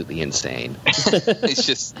not completely insane. It's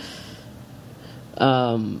just.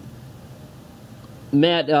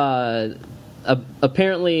 Matt,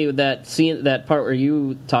 apparently that scene, that part where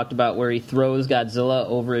you talked about where he throws Godzilla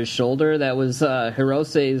over his shoulder, that was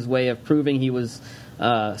Hirosei's way of proving he was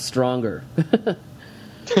stronger.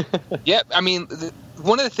 Yeah, I memean,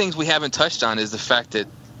 one of the things we haven't touched on is the fact that,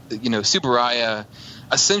 you know, Tsuburaya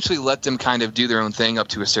essentially let them kind of do their own thing up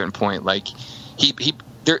to a certain point. Like,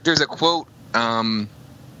 there's a quote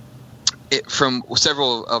from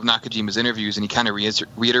several of Nakajima's interviews, and he kind of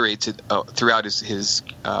reiterates it throughout his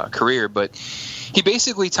career. But he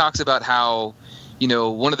basically talks about how, you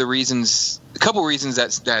know, a couple reasons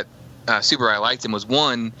that Tsuburaya liked him was,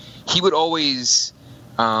 one, he would always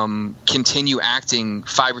continue acting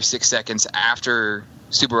 5 or 6 seconds after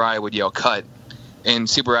Tsuburaya would yell cut. And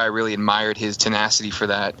Tsuburaya really admired his tenacity for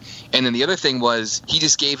that. And then the other thing was, he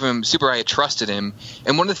just Tsuburaya trusted him.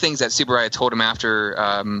 And one of the things that Tsuburaya told him after,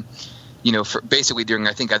 you know, basically during,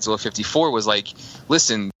 I think, Godzilla 54 was like,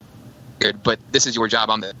 listen, but this is your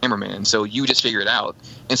job, I'm the cameraman, so you just figure it out.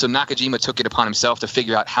 And so Nakajima took it upon himself to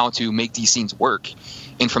figure out how to make these scenes work.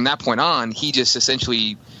 And from that point on, he just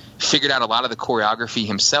essentially figured out a lot of the choreography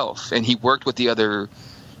himself. And he worked with the other,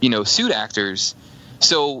 you know, suit actors.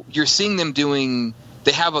 So you're seeing them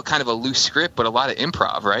they have a kind of a loose script, but a lot of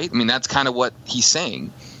improv, right? I mean, that's kind of what he's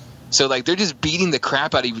saying. So, like, they're just beating the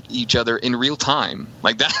crap out of each other in real time.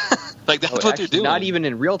 Like that. Like, that's what they're doing. Not even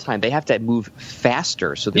in real time. They have to move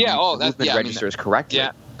faster so the movement registers correctly.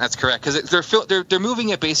 Yeah, that's correct. Because they're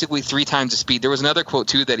moving at basically 3 times the speed. There was another quote,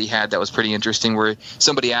 too, that he had that was pretty interesting, where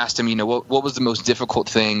somebody asked him, you know, what was the most difficult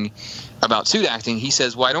thing about suit acting? He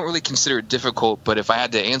says, well, I don't really consider it difficult, but if I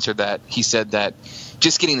had to answer that, he said that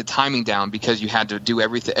just getting the timing down, because you had to do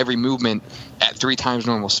every movement at 3 times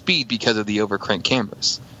normal speed because of the overcrank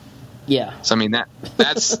cameras. Yeah. So I mean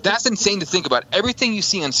that's insane to think about. Everything you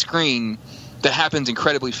see on screen that happens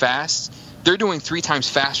incredibly fast, they're doing 3 times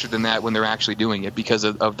faster than that when they're actually doing it because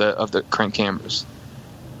of the crank cameras.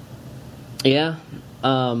 Yeah.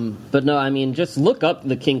 But no, I mean, just look up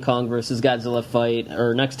the King Kong versus Godzilla fight,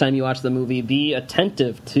 or next time you watch the movie, be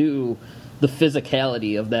attentive to the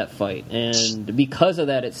physicality of that fight, and because of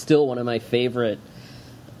that, it's still one of my favorite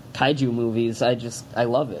kaiju movies. I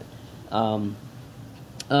love it.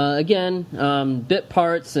 Again, bit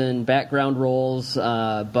parts and background roles,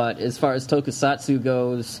 but as far as tokusatsu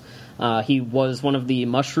goes, he was one of the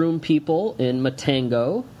mushroom people in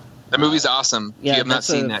Matango. That movie's awesome. Yeah, if you have not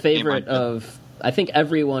seen a that, favorite of, I think,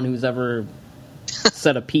 everyone who's ever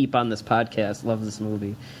said a peep on this podcast loves this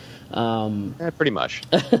movie. Pretty much.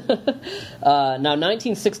 Now,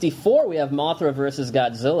 1964, we have Mothra versus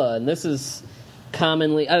Godzilla, and this is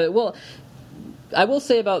commonly... I will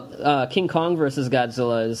say about King Kong versus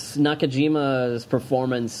Godzilla is Nakajima's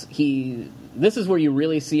performance. This is where you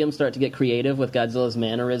really see him start to get creative with Godzilla's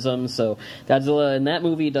mannerisms. So Godzilla in that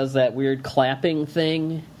movie does that weird clapping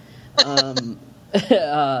thing. And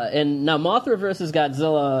now Mothra versus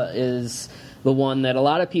Godzilla is the one that a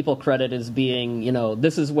lot of people credit as being,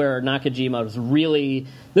 this is where Nakajima was really...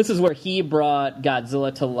 This is where he brought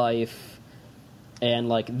Godzilla to life,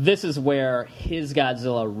 and, this is where his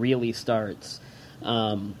Godzilla really starts.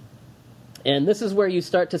 And this is where you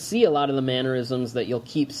start to see a lot of the mannerisms that you'll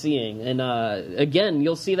keep seeing. And, again,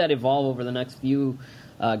 you'll see that evolve over the next few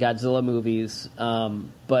Godzilla movies.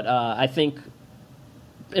 But I think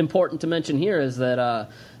important to mention here is that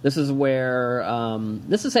this is where...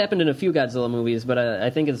 this has happened in a few Godzilla movies, but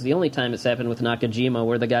I think it's the only time it's happened with Nakajima,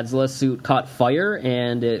 where the Godzilla suit caught fire,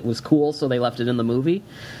 and it was cool, so they left it in the movie.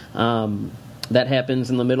 That happens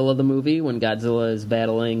in the middle of the movie when Godzilla is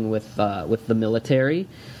battling with the military.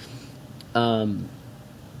 And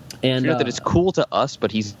that it's cool to us,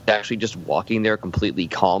 but he's actually just walking there completely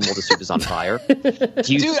calm while the suit is on fire.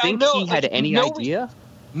 Do you think he had any idea?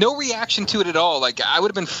 No reaction to it at all. I would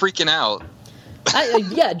have been freaking out.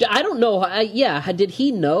 I don't know. Did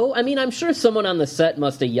he know? I mean, I'm sure someone on the set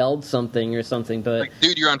must have yelled something or something, but...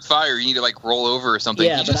 dude, you're on fire. You need to, roll over or something.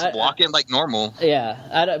 Yeah, you just walk in like normal. Yeah,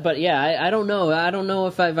 I don't know. I don't know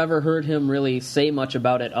if I've ever heard him really say much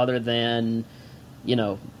about it other than,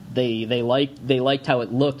 they liked how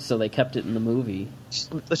it looked, so they kept it in the movie.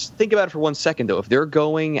 Let's think about it for 1 second, though. If they're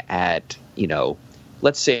going at,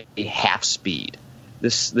 let's say half speed, the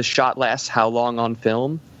shot lasts how long on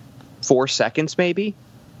film? 4 seconds, maybe?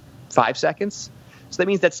 5 seconds? So that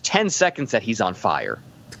means that's 10 seconds that he's on fire.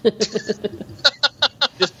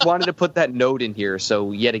 Just wanted to put that note in here,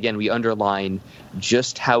 so yet again we underline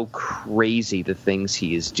just how crazy the things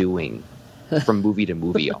he is doing from movie to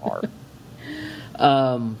movie are.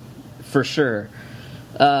 For sure.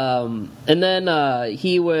 And then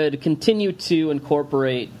he would continue to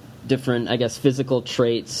incorporate different, I guess, physical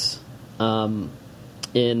traits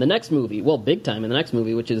in the next movie. Well, big time in the next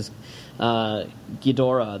movie, which is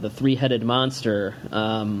Ghidorah, the three-headed monster.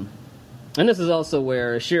 And this is also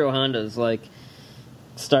where Shiro Honda's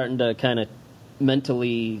starting to kind of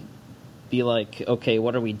mentally be like, okay,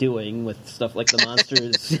 what are we doing with stuff like the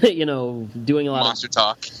monsters, doing a lot monster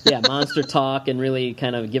talk. Yeah, monster talk, and really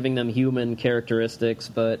kind of giving them human characteristics.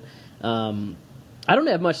 But I don't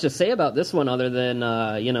have much to say about this one other than,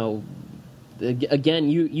 again,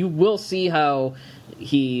 you will see how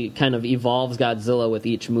he kind of evolves Godzilla with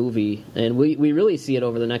each movie, and we really see it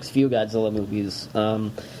over the next few Godzilla movies.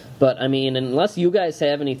 But, I mean, unless you guys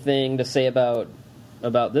have anything to say about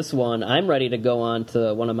this one, I'm ready to go on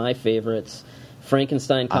to one of my favorites,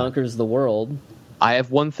 Frankenstein Conquers the World. I have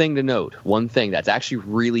one thing to note, one thing that's actually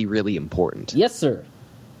really, really important. Yes, sir.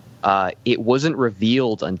 It wasn't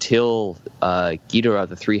revealed until Ghidorah,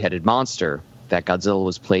 the three-headed monster, that Godzilla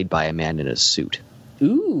was played by a man in a suit.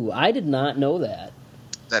 Ooh, I did not know that.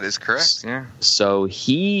 That is correct, yeah. So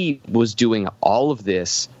he was doing all of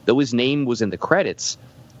this, though his name was in the credits,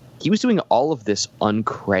 he was doing all of this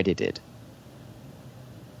uncredited.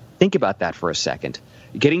 Think about that for a second.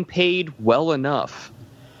 Getting paid well enough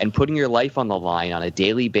and putting your life on the line on a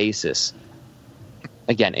daily basis,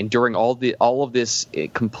 again, enduring all of this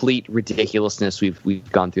complete ridiculousness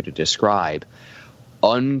we've gone through to describe,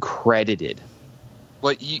 uncredited.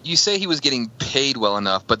 Well, you say he was getting paid well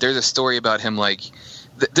enough, but there's a story about him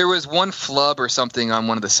there was one flub or something on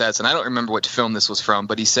one of the sets, and I don't remember what film this was from,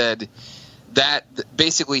 but he said that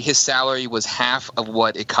basically his salary was half of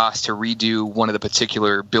what it cost to redo one of the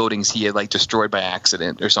particular buildings he had destroyed by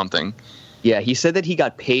accident or something. Yeah, he said that he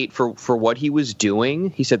got paid for what he was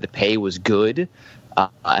doing. He said the pay was good,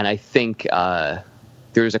 and I think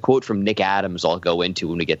there's a quote from Nick Adams I'll go into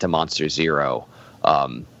when we get to Monster Zero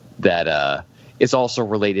that is also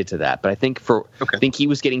related to that. But I think I think he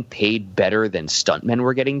was getting paid better than stuntmen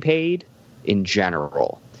were getting paid in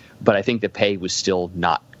general. But I think the pay was still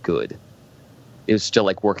not good. It was still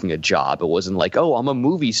like working a job. It wasn't like, oh, I'm a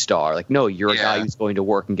movie star. No, you're a guy who's going to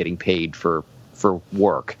work and getting paid for for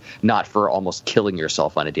work, not for almost killing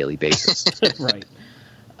yourself on a daily basis. Right.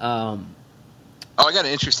 I got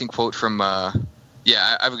an interesting quote from. I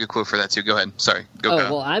have a good quote for that too. Go ahead. Sorry. Go.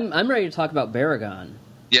 Well, I'm ready to talk about Baragon.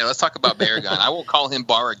 Yeah, let's talk about Baragon. I won't call him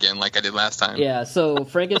Baragon like I did last time. Yeah, so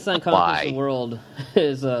Frankenstein Conquers the World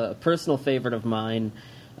is a personal favorite of mine.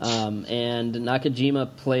 And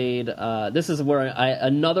Nakajima played... this is where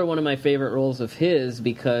another one of my favorite roles of his,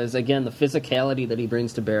 because, again, the physicality that he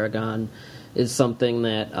brings to Baragon is something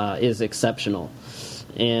that is exceptional.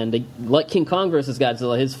 And like King Kong versus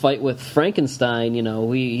Godzilla, his fight with Frankenstein,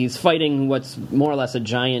 he's fighting what's more or less a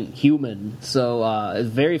giant human. So it's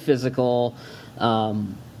very physical...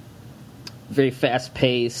 very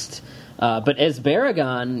fast-paced. But as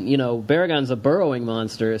Baragon, Baragon's a burrowing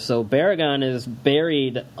monster, so Baragon is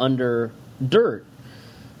buried under dirt.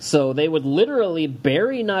 So they would literally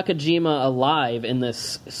bury Nakajima alive in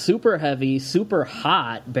this super heavy, super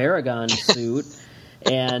hot Baragon suit,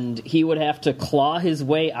 and he would have to claw his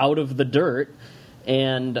way out of the dirt.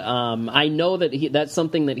 And I know that that's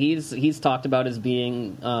something that he's talked about as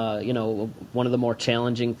being, one of the more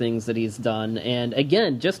challenging things that he's done. And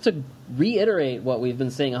again, just to reiterate what we've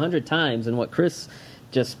been saying 100 times and what Chris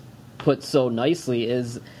just put so nicely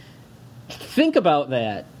is, think about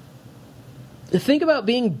that. Think about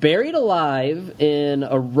being buried alive in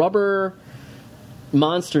a rubber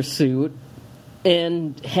monster suit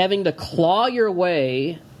and having to claw your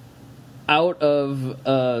way out of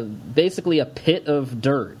basically a pit of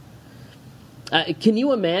dirt. Can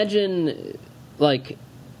you imagine,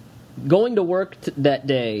 going to work that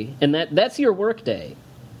day, and that's your work day,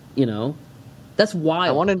 That's wild.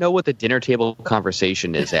 I want to know what the dinner table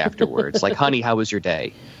conversation is afterwards. Honey, how was your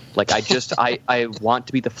day? I want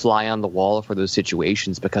to be the fly on the wall for those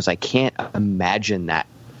situations because I can't imagine that.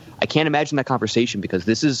 I can't imagine that conversation because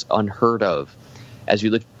this is unheard of as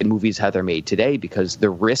you look at movies how they're made today, because the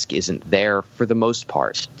risk isn't there for the most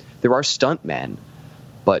part. There are stuntmen,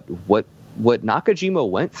 but what Nakajima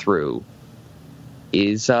went through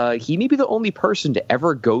is he may be the only person to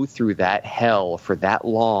ever go through that hell for that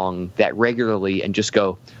long, that regularly, and just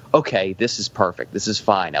go, okay, this is perfect. This is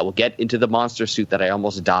fine. I will get into the monster suit that I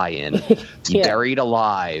almost die in, be buried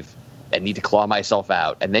alive, and need to claw myself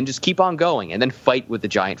out, and then just keep on going, and then fight with the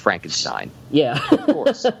giant Frankenstein. Yeah. Of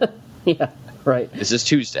course. Yeah. Right. This is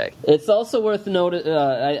Tuesday. It's also worth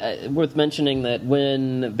worth mentioning that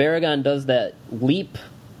when Baragon does that leap,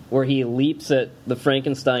 where he leaps at the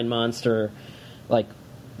Frankenstein monster,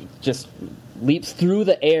 just leaps through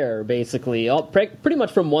the air, basically, pretty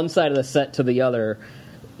much from one side of the set to the other,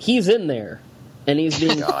 he's in there, and he's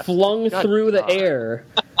being flung through the air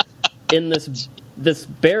in this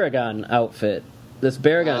Baragon outfit, this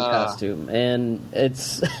Baragon costume, and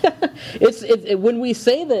it's when we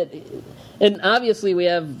say that. And obviously, we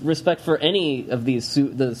have respect for any of these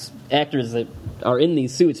actors that are in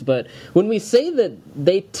these suits. But when we say that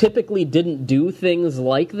they typically didn't do things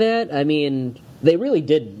like that, I mean, they really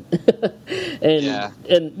didn't.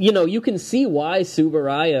 And you can see why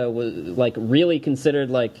Tsuburaya was really considered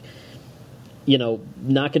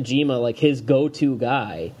Nakajima his go-to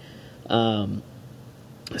guy.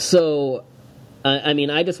 So. I mean,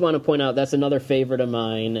 I just want to point out that's another favorite of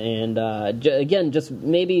mine. And again, just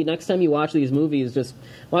maybe next time you watch these movies, just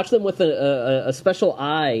watch them with a special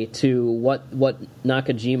eye to what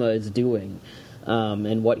Nakajima is doing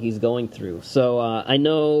and what he's going through. So I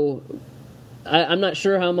know... I'm not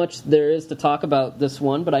sure how much there is to talk about this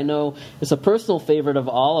one, but I know it's a personal favorite of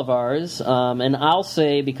all of ours. And I'll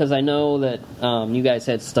say, because I know that you guys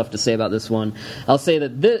had stuff to say about this one, I'll say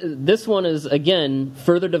that this one is, again,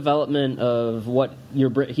 further development of what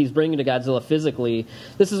he's bringing to Godzilla physically.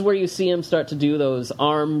 This is where you see him start to do those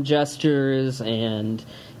arm gestures, and,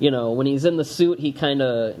 when he's in the suit, he kind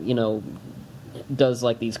of, does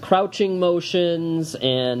these crouching motions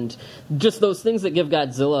and just those things that give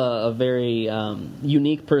Godzilla a very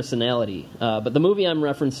unique personality. But the movie I'm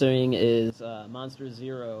referencing is Monster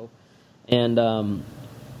Zero, and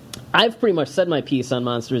I've pretty much said my piece on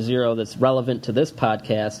Monster Zero that's relevant to this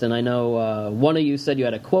podcast, and I know one of you said you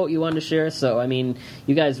had a quote you wanted to share, so I mean,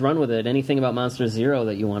 you guys run with it. Anything about Monster Zero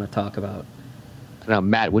that you want to talk about? Now,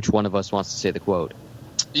 Matt, which one of us wants to say the quote?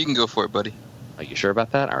 You can go for it, buddy. Are you sure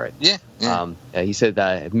about that? All right. Yeah. He said,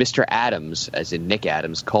 Mr. Adams, as in Nick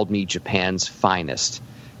Adams, called me Japan's finest.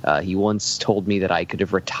 He once told me that I could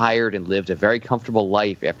have retired and lived a very comfortable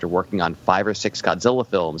life after working on 5 or 6 Godzilla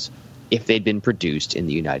films if they'd been produced in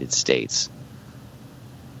the United States.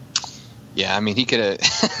 Yeah, I mean, he could have...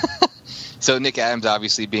 So Nick Adams,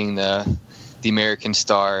 obviously being the American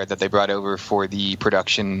star that they brought over for the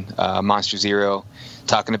production Monster Zero,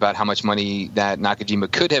 talking about how much money that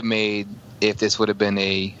Nakajima could have made if this would have been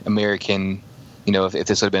a American, if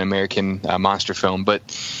this would have been an American monster film. But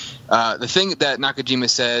the thing that Nakajima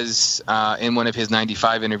says in one of his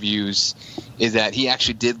 95 interviews is that he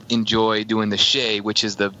actually did enjoy doing the Shei, which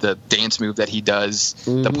is the dance move that he does,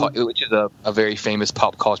 which is a very famous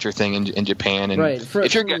pop culture thing in Japan. And right.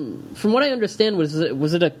 From what I understand, was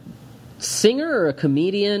it a singer or a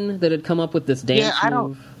comedian that had come up with this dance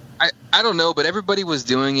move? I don't know, but everybody was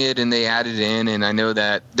doing it, and they added in, and I know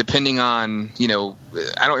that depending on,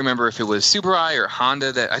 I don't remember if it was Subaru or Honda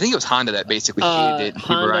I think it was Honda that basically hated it.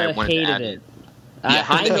 Honda hated it. Yeah,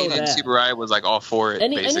 Honda hated it, and Subaru was like all for it,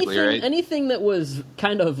 basically, right? Anything that was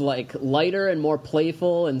kind of like lighter and more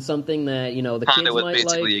playful and something that, the Honda kids was might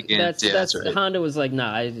basically like. Against, that's right. Honda was like,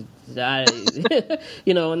 nah, and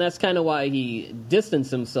that's kind of why he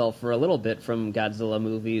distanced himself for a little bit from Godzilla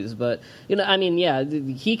movies. But,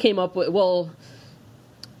 he came up with,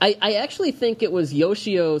 I actually think it was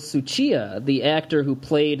Yoshio Tsuchiya, the actor who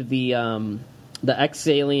played the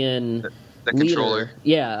ex-alien the leader. Controller.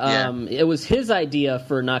 Yeah, it was his idea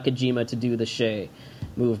for Nakajima to do the Shei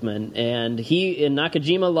movement, and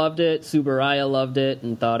Nakajima loved it, Subaraya loved it,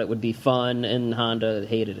 and thought it would be fun, and Honda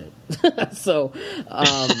hated it. So,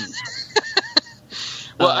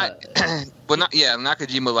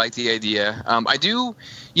 Nakajima liked the idea. I do,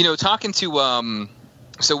 talking to.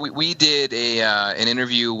 So we did an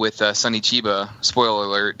interview with Sonny Chiba, spoiler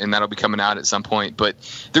alert, and that'll be coming out at some point. But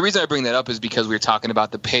the reason I bring that up is because we were talking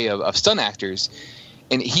about the pay of stunt actors.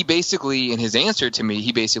 And he basically, in his answer to me,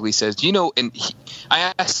 he basically says,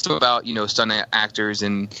 I asked him about, stunt actors,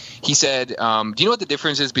 and he said, do you know what the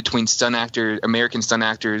difference is between American stunt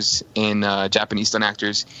actors and Japanese stunt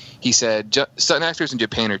actors? He said, stunt actors in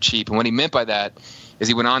Japan are cheap. And what he meant by that is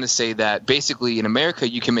he went on to say that basically in America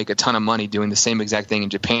you can make a ton of money doing the same exact thing in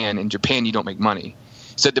Japan. In Japan you don't make money.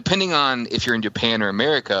 So depending on if you're in Japan or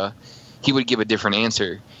America, he would give a different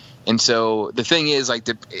answer. And so the thing is, like,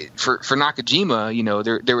 for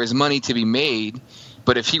Nakajima, there is money to be made,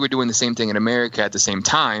 but if he were doing the same thing in America at the same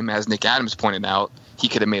time, as Nick Adams pointed out, he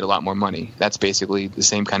could have made a lot more money. That's basically the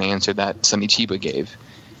same kind of answer that Sonny Chiba gave.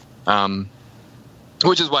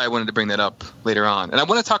 Which is why I wanted to bring that up later on. And I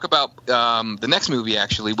want to talk about the next movie,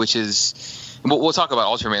 actually, which is – we'll talk about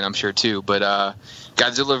Ultraman, I'm sure, too. But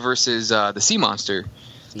Godzilla versus the Sea Monster.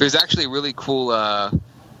 There's actually a really cool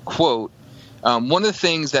quote. One of the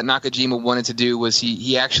things that Nakajima wanted to do was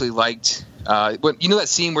he actually liked that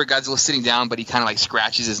scene where Godzilla's sitting down but he kind of like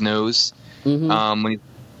scratches his nose? Mm-hmm.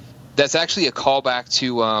 That's actually a callback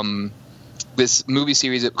to this movie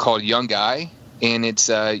series called Young Guy. And it's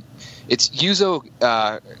Yuzo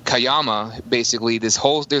Kayama, basically.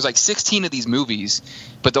 There's like 16 of these movies,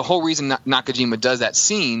 but the whole reason Nakajima does that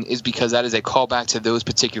scene is because that is a callback to those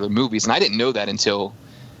particular movies. And I didn't know that until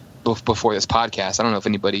before this podcast. I don't know if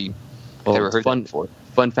anybody ever heard that before.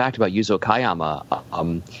 Fun fact about Yuzo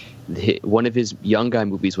Kayama, one of his Young Guy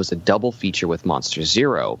movies was a double feature with Monster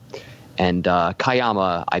Zero. And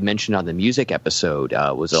Kayama, I mentioned on the music episode,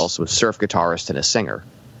 was also a surf guitarist and a singer.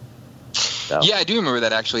 So. Yeah, I do remember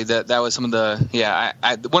that, actually. That was some of the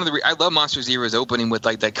I love Monster Zero's opening with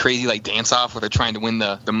like that crazy like dance off where they're trying to win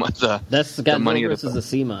the that's the Godzilla versus the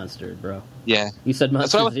Sea Monster, bro. Yeah, you said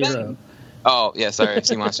Monster Zero. Saying. Oh yeah, sorry,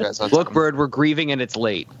 Sea Monster. Look, Byrd, we're grieving and it's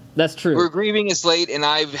late. That's true. We're grieving, it's late, and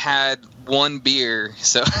I've had one beer,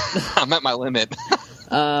 so I'm at my limit.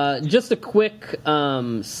 Just a quick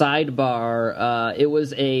sidebar. It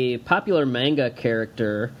was a popular manga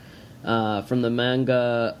character. From the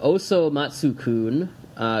manga Oso Matsukun,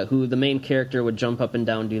 who the main character would jump up and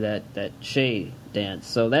down, do that Shei dance.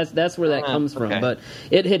 So that's where that comes from. Okay. But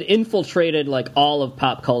it had infiltrated like all of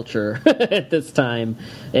pop culture at this time,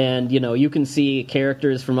 and you can see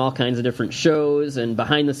characters from all kinds of different shows and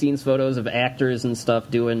behind the scenes photos of actors and stuff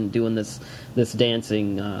doing this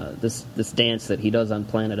dancing this dance that he does on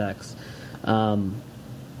Planet X.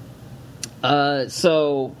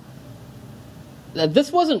 So.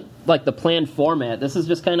 This wasn't like the planned format. This is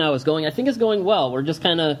just kind of how it's going. I think it's going well. We're just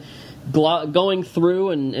kind of going through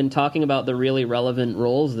and talking about the really relevant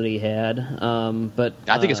roles that he had. But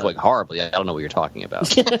I think it's going horribly. I don't know what you're talking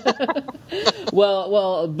about.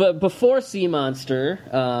 but before Sea Monster,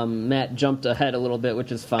 Matt jumped ahead a little bit,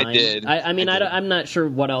 which is fine. I did. I'm not sure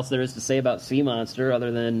what else there is to say about Sea Monster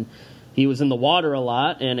other than he was in the water a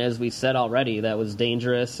lot, and as we said already, that was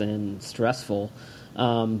dangerous and stressful.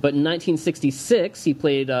 But in 1966, he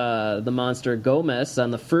played the monster Gomez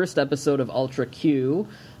on the first episode of Ultra Q.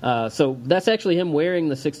 So that's actually him wearing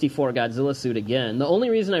the 64 Godzilla suit again. The only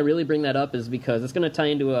reason I really bring that up is because it's going to tie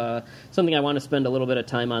into something I want to spend a little bit of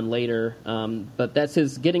time on later. But that's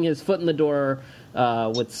his getting his foot in the door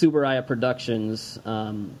with Tsuburaya Productions.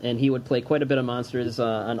 And he would play quite a bit of monsters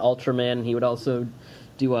on Ultraman. He would also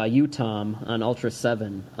do Utom on Ultra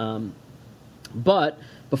 7. But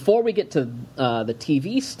before we get to the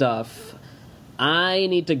TV stuff, I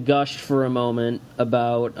need to gush for a moment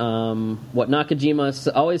about what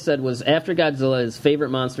Nakajima always said was, after Godzilla, his favorite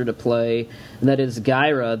monster to play, and that is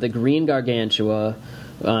Gaira, the Green Gargantua,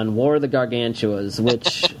 on War of the Gargantuas,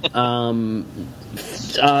 which,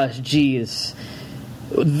 geez.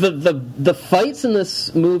 The fights in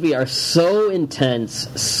this movie are so intense,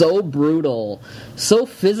 so brutal, so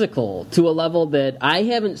physical, to a level that I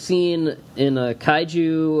haven't seen in a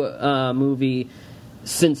kaiju movie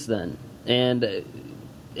since then. And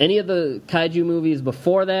any of the kaiju movies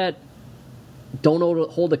before that don't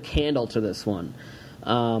hold a candle to this one.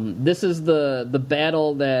 This is the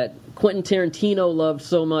battle that Quentin Tarantino loved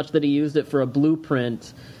so much that he used it for a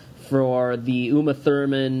blueprint for the Uma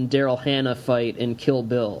Thurman, Daryl Hannah fight in Kill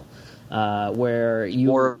Bill, where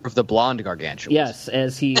War of the Blonde Gargantuas. Yes,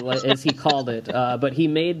 as he called it. But he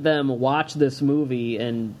made them watch this movie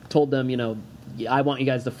and told them, I want you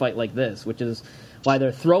guys to fight like this, which is why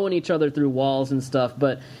they're throwing each other through walls and stuff.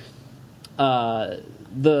 But the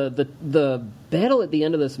battle at the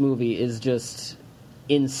end of this movie is just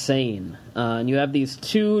insane. And you have these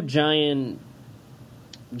two giant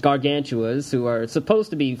Gargantuas who are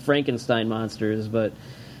supposed to be Frankenstein monsters, but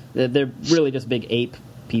they're really just big ape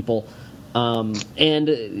people.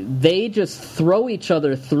 And they just throw each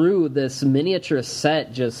other through this miniature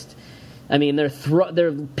set.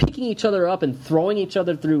 They're picking each other up and throwing each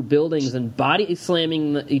other through buildings and body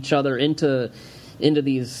slamming each other into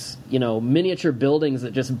these miniature buildings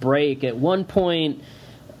that just break. At one point,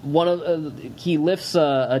 he lifts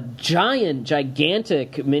a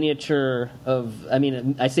gigantic miniature of,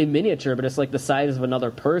 I say miniature, but it's like the size of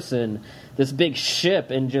another person, this big ship,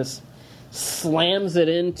 and just slams it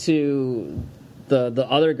into the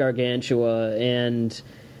other Gargantua. And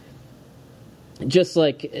just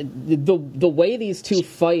like the way these two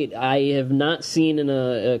fight, I have not seen in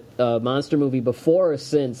a monster movie before or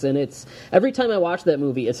since. And it's every time I watch that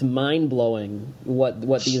movie, it's mind blowing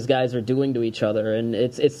what these guys are doing to each other. And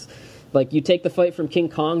it's like you take the fight from King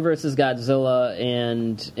Kong versus Godzilla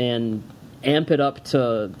and amp it up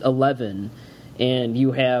to 11, and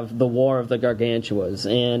you have the War of the Gargantuas.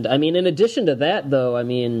 And in addition to that, though,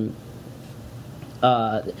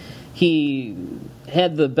 he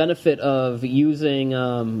had the benefit of using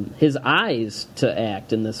his eyes to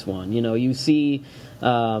act in this one. You see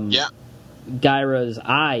Gaira's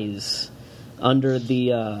eyes under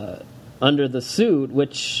the suit,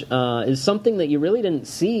 which is something that you really didn't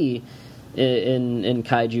see in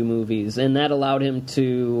kaiju movies, and that allowed him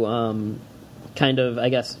to kind of, I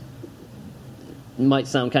guess, might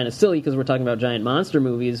sound kind of silly because we're talking about giant monster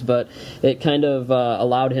movies, but it kind of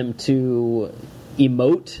allowed him to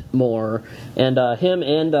emote more. And him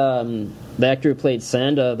and the actor who played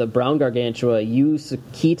Sanda, the brown Gargantua, Yu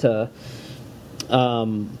Sakita,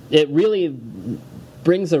 it really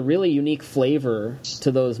brings a really unique flavor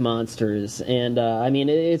to those monsters. And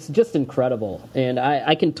it's just incredible. And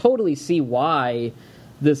I can totally see why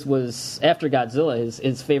this was, after Godzilla,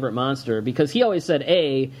 his favorite monster, because he always said,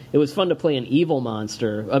 it was fun to play an evil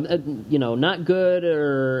monster, not good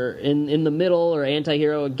or in the middle or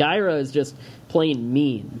anti-hero. Gaira is just plain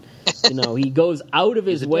mean. He goes out of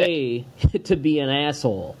his way to be an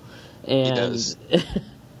asshole. And he does.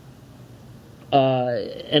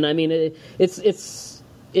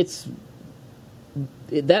 It's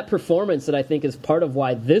that performance that I think is part of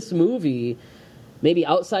why this movie, maybe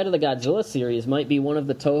outside of the Godzilla series, might be one of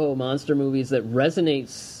the Toho monster movies that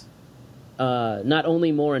resonates not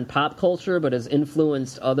only more in pop culture, but has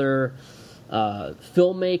influenced other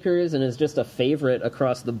filmmakers and is just a favorite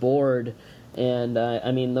across the board. And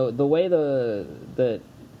the way the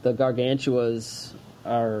Gargantuas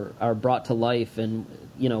are brought to life, and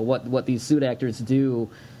what these suit actors do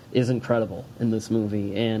is incredible in this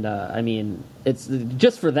movie. And it's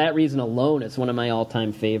just for that reason alone, it's one of my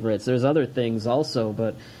all-time favorites. There's other things also,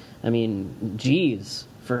 but geez,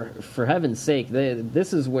 for heaven's sake,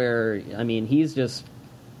 this is where he's just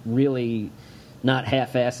really not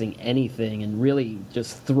half-assing anything and really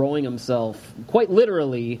just throwing himself quite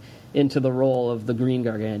literally into the role of the Green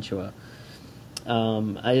Gargantua.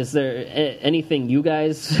 Is there anything you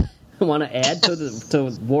guys want to add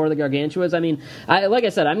to War of the Gargantuas? I mean, like I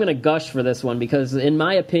said, I'm going to gush for this one because, in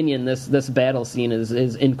my opinion, this battle scene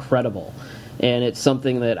is incredible, and it's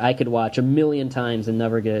something that I could watch a million times and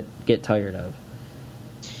never get tired of.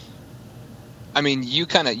 I mean, you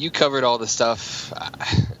covered all the stuff.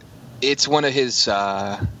 It's one of his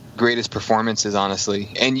greatest performances, honestly,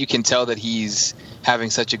 and you can tell that he's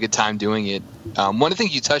having such a good time doing it. One of the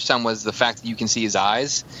things you touched on was the fact that you can see his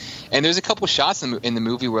eyes, and there's a couple shots in the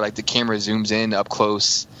movie where like the camera zooms in up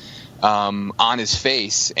close on his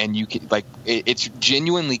face, and you can it's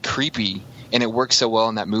genuinely creepy, and it works so well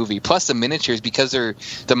in that movie. Plus the miniatures, because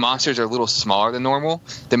the monsters are a little smaller than normal,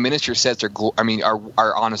 the miniature sets are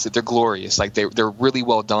honestly, they're glorious. Like they're really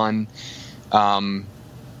well done.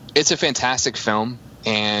 It's a fantastic film,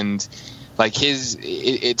 and like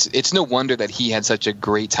it's no wonder that he had such a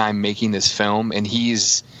great time making this film, and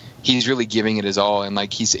he's really giving it his all. And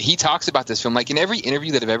like he talks about this film, like in every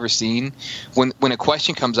interview that I've ever seen, when a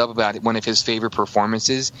question comes up about one of his favorite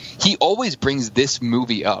performances, he always brings this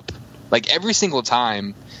movie up. Like every single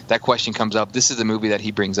time that question comes up, this is the movie that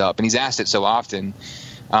he brings up, and he's asked it so often.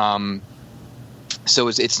 So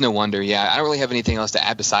it's no wonder. Yeah, I don't really have anything else to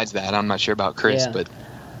add besides that. I'm not sure about Chris, but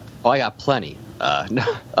I got plenty.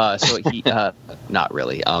 So he not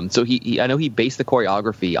really. So he I know he based the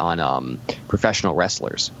choreography on professional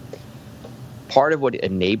wrestlers. Part of what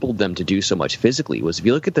enabled them to do so much physically was, if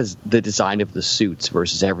you look at the design of the suits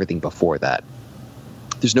versus everything before that,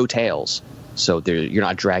 there's no tails. So you're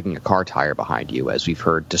not dragging a car tire behind you, as we've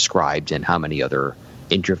heard described in how many other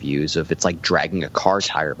interviews of it's like dragging a car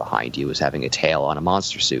tire behind you as having a tail on a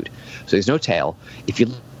monster suit. So there's no tail. If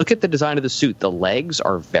you look at the design of the suit, the legs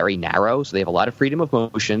are very narrow, so they have a lot of freedom of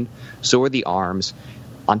motion. So are the arms.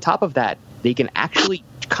 On top of that, they can actually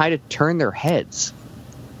kind of turn their heads,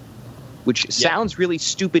 which sounds really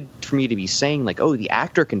stupid for me to be saying, like, oh, the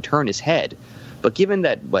actor can turn his head. But given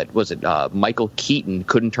that, Michael Keaton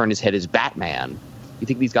couldn't turn his head as Batman, you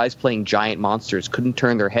think these guys playing giant monsters couldn't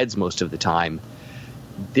turn their heads most of the time.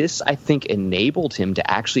 This, I think, enabled him to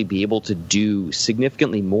actually be able to do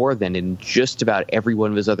significantly more than in just about every one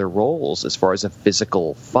of his other roles as far as a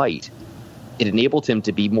physical fight. It enabled him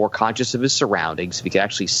to be more conscious of his surroundings. If he could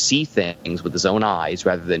actually see things with his own eyes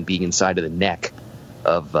rather than being inside of the neck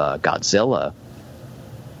of Godzilla,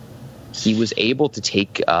 he was able to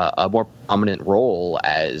take a more prominent role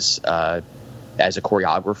as a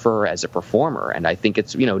choreographer, as a performer. And I think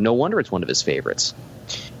it's, no wonder it's one of his favorites.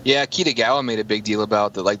 Yeah, Kitagawa made a big deal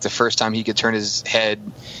about that. Like the first time he could turn his head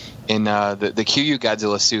in the Kiryu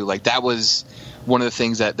Godzilla suit, like that was one of the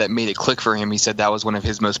things that made it click for him. He said that was one of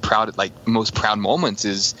his most proud moments,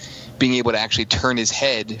 is being able to actually turn his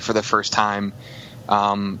head for the first time.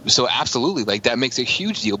 So absolutely, like that makes a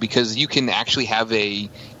huge deal, because you can actually have a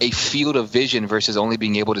field of vision versus only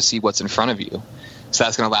being able to see what's in front of you. So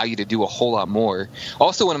that's going to allow you to do a whole lot more.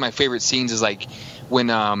 Also, one of my favorite scenes is like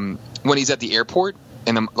when he's at the airport,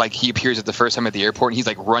 and like he appears at the first time at the airport, and he's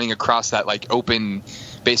like running across that like open,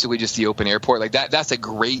 basically just the open airport. Like that's a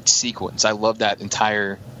great sequence. I love that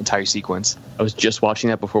entire sequence. I was just watching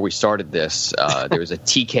that before we started this. There was a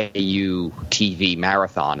TKU TV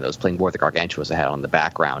marathon that was playing War of the Gargantuas I had on the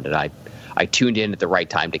background, and I tuned in at the right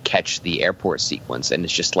time to catch the airport sequence, and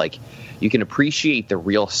it's just like you can appreciate the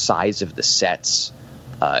real size of the sets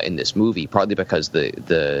in this movie, partly because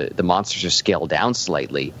the monsters are scaled down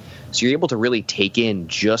slightly. So you're able to really take in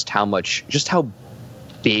just how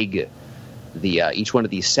big each one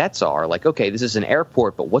of these sets are. Like, okay, this is an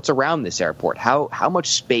airport, but what's around this airport? How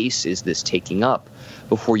much space is this taking up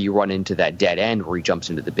before you run into that dead end where he jumps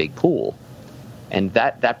into the big pool? And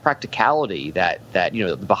that practicality, that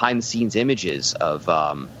the behind the scenes images of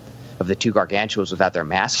the two Gargantuas without their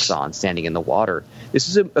masks on, standing in the water. This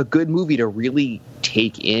is a good movie to really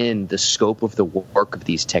take in the scope of the work of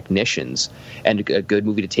these technicians, and a good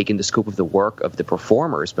movie to take in the scope of the work of the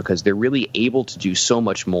performers, because they're really able to do so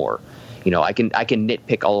much more. I can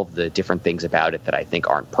nitpick all of the different things about it that I think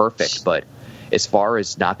aren't perfect, but as far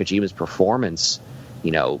as Nakajima's performance,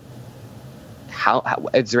 how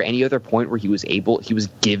is there any other point where he was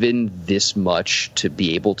given this much to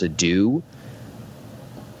be able to do?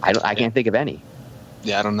 I can't think of any.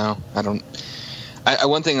 Yeah, I don't know.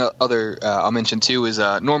 One thing I'll mention too is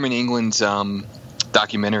Norman England's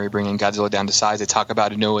documentary, Bringing Godzilla Down to Size. They talk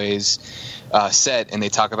about Inoue's set, and they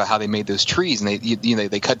talk about how they made those trees, and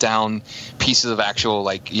they cut down pieces of actual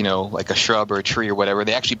like a shrub or a tree or whatever.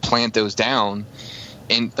 They actually plant those down,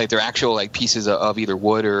 and like they're actual like pieces of either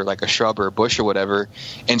wood or like a shrub or a bush or whatever.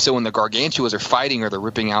 And so when the Gargantuas are fighting or they're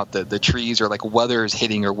ripping out the trees or like weather is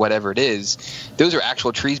hitting or whatever it is, those are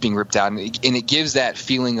actual trees being ripped out, and it gives that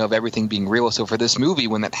feeling of everything being real. So for this movie,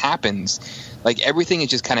 when that happens, like everything is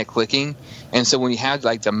just kind of clicking. And so when you have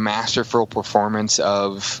like the masterful performance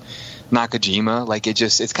of Nakajima, like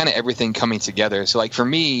it's kind of everything coming together. So like for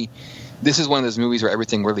me, this is one of those movies where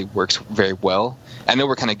everything really works very well. I know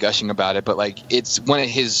we're kind of gushing about it, but like it's one of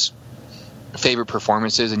his favorite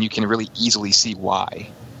performances, and you can really easily see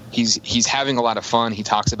why. He's having a lot of fun. He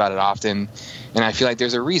talks about it often, and I feel like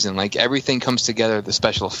there's a reason. Like everything comes together, the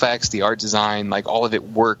special effects, the art design, like all of it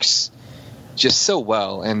works just so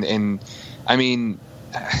well. And I mean,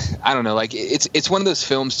 I don't know, like it's one of those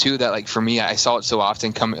films too that like for me, I saw it so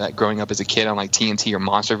often growing up as a kid on like TNT or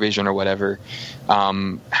Monster Vision or whatever.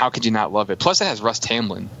 How could you not love it? Plus it has Russ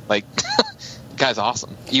Tamblyn, like the guy's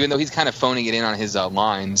awesome, even though he's kind of phoning it in on his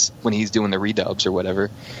lines when he's doing the redubs or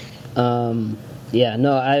whatever.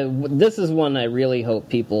 This is one I really hope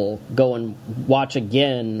people go and watch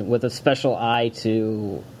again with a special eye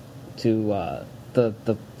to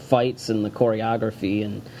the fights and the choreography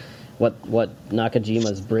and what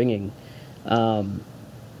Nakajima's bringing.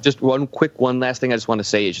 Just one last thing I just want to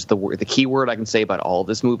say is just the key word I can say about all of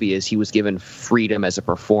this movie is he was given freedom as a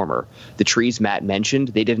performer. The trees Matt mentioned,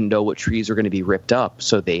 they didn't know what trees were going to be ripped up,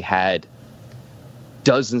 so they had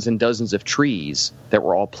dozens and dozens of trees that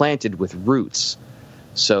were all planted with roots.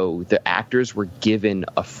 So the actors were given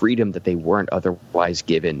a freedom that they weren't otherwise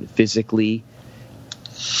given physically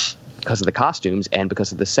because of the costumes and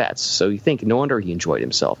because of the sets. So you think, no wonder he enjoyed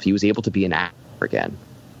himself. He was able to be an actor again.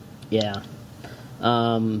 Yeah.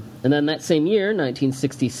 And then that same year,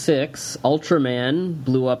 1966, Ultraman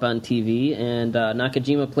blew up on TV, and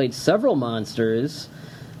Nakajima played several monsters,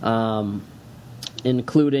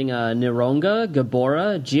 including Nironga,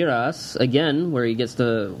 Gabora, Jiras, again, where he gets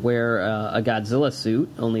to wear a Godzilla suit,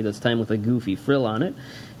 only this time with a goofy frill on it,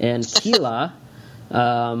 and Kila.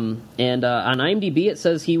 And on IMDb it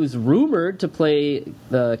says he was rumored to play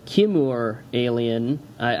the Kimur alien.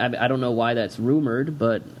 I don't know why that's rumored,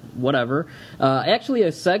 but whatever. Actually,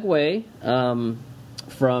 a segue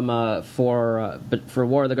for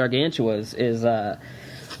War of the Gargantuas is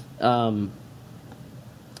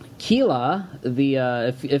Kila.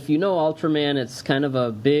 If you know Ultraman, it's kind of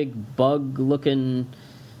a big bug-looking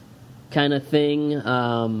kind of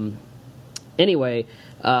thing. Anyway.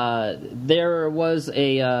 There was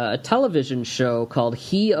a television show called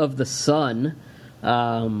He of the Sun,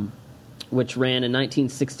 which ran in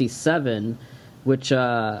 1967, which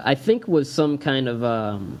I think was some kind of...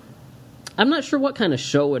 I'm not sure what kind of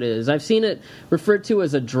show it is. I've seen it referred to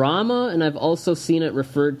as a drama, and I've also seen it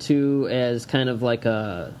referred to as kind of like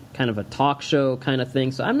a talk show kind of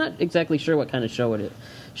thing, so I'm not exactly sure what kind of show it is.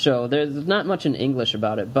 There's not much in English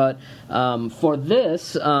about it, but for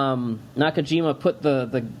this, Nakajima put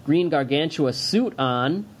the Green Gargantua suit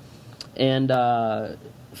on and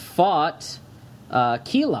fought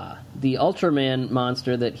Kila, the Ultraman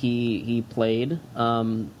monster that he played,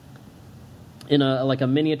 in a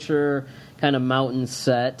miniature kind of mountain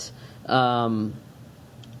set, and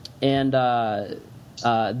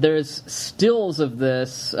there's stills of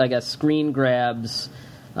this, I guess, screen grabs.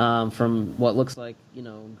 From what looks like,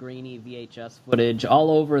 grainy VHS footage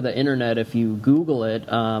all over the internet if you Google it.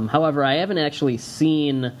 However, I haven't actually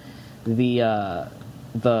seen the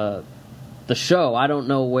show. I don't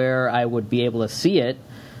know where I would be able to see it.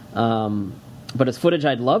 But it's footage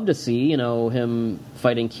I'd love to see, him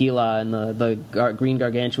fighting Kila in the Green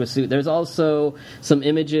Gargantua suit. There's also some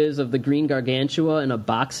images of the Green Gargantua in a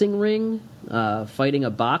boxing ring, fighting a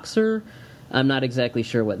boxer. I'm not exactly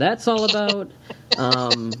sure what that's all about.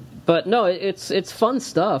 But no, it's fun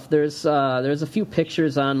stuff. There's a few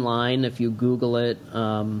pictures online if you Google it.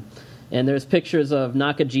 And there's pictures of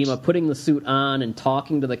Nakajima putting the suit on and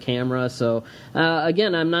talking to the camera. So,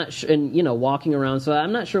 again, I'm not sure, and, walking around. So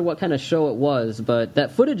I'm not sure what kind of show it was, but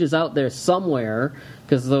that footage is out there somewhere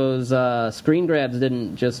because those screen grabs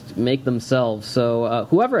didn't just make themselves. So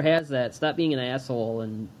whoever has that, stop being an asshole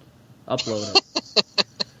and upload it.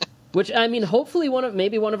 Which, I mean, hopefully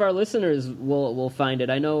maybe one of our listeners will find it.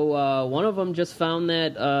 I know one of them just found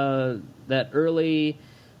that early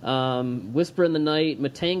Whisper in the Night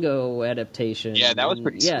Matango adaptation. Yeah, that was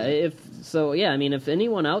pretty sweet. Yeah, if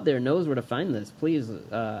anyone out there knows where to find this, please,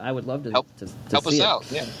 I would love to help us see out.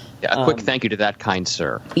 It. Yeah, a quick thank you to that kind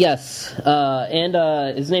sir. Yes, and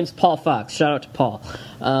his name's Paul Fox. Shout out to Paul.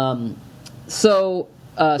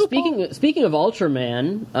 Speaking of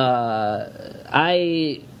Ultraman,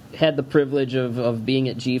 I had the privilege of being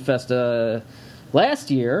at G-Festa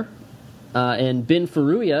last year, and Bin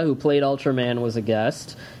Furuya, who played Ultraman, was a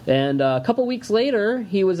guest. And a couple weeks later,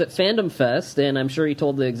 he was at Fandom Fest, and I'm sure he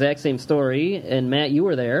told the exact same story. And Matt, you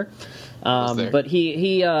were there. But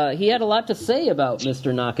he had a lot to say about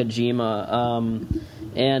Mr. Nakajima.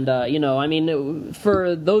 I mean,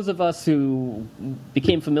 for those of us who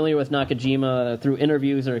became familiar with Nakajima through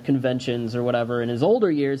interviews or conventions or whatever, in his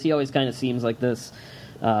older years, he always kind of seems like this,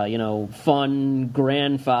 fun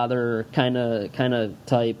grandfather kind of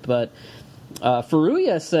type. But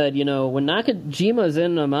Furuya said, when Nakajima's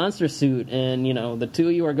in a monster suit and, the two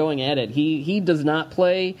of you are going at it, he does not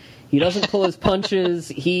play. He doesn't pull his punches.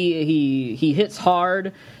 He hits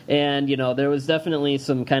hard, and there was definitely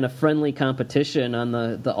some kind of friendly competition on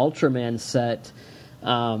the Ultraman set,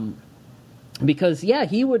 because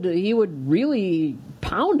he would really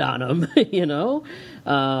pound on him,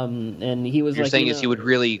 and he was You're saying is he would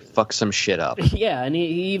really fuck some shit up. Yeah, and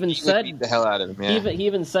he even said beat the hell out of him. Yeah. He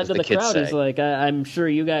even said to the crowd, "He's like, I'm sure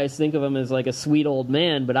you guys think of him as like a sweet old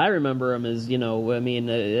man, but I remember him as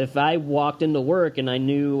if I walked into work and I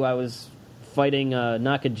knew I was fighting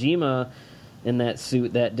Nakajima in that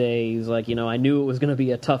suit that day, he's like, I knew it was going to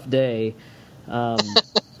be a tough day."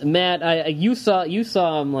 Matt, you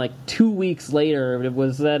saw him like 2 weeks later.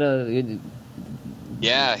 Was that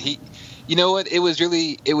Yeah, you know what? It was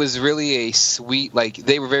really a sweet, like,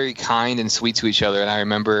 they were very kind and sweet to each other. And I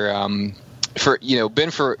remember, Ben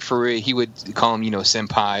Furuya, he would call him,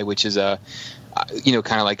 senpai, which is a,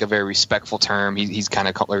 kind of like a very respectful term. He's kind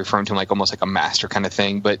of referring to him like almost like a master kind of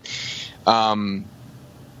thing. But when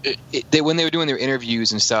they were doing their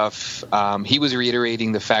interviews and stuff, he was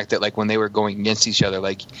reiterating the fact that, like, when they were going against each other,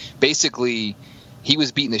 like, basically he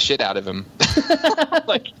was beating the shit out of him.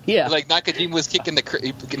 Like Nakajima was kicking the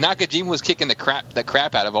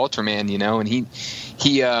crap out of Ultraman, and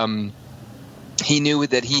he knew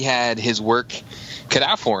that he had his work cut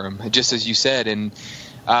out for him, just as you said. And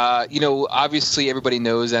obviously everybody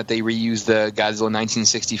knows that they reused the Godzilla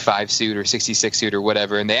 1965 suit or 66 suit or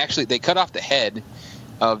whatever, and they cut off the head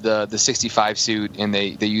of the 65 suit, and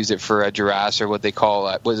they use it for a Jurassic, or what they call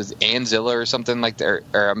was it Anzilla or something like that,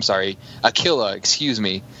 or I'm sorry, Aquila, excuse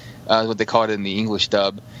me, what they call it in the English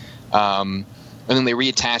dub, and then they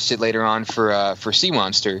reattached it later on for Sea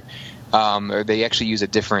Monster, or they actually use a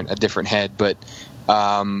different head, but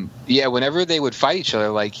whenever they would fight each other,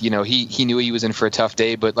 like, he knew he was in for a tough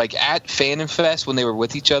day. But like at Fandom Fest, when they were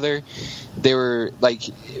with each other, they were like,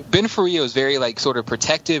 Ben Furuya was very like sort of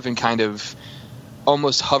protective and kind of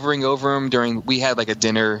almost hovering over him we had like a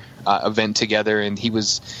dinner event together, and he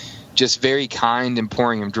was just very kind and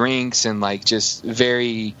pouring him drinks, and like just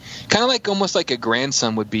very kind of like almost like a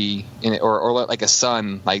grandson would be in it, or like a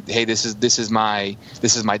son, like, hey, this is my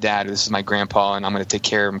dad, or this is my grandpa, and I'm going to take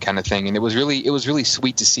care of him, kind of thing. And it was really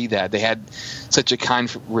sweet to see that they had such a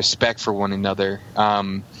kind respect for one another.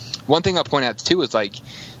 One thing I'll point out too is like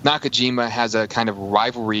Nakajima has a kind of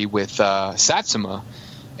rivalry with Satsuma.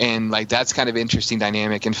 And like that's kind of an interesting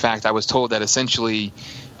dynamic. In fact, I was told that essentially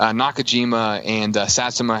Nakajima and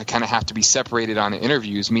Satsuma kind of have to be separated on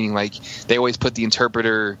interviews, meaning like they always put the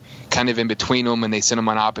interpreter kind of in between them, and they send them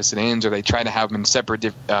on opposite ends, or they try to have them in separate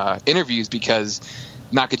interviews, because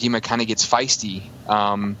Nakajima kind of gets feisty,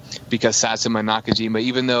 because Satsuma and Nakajima,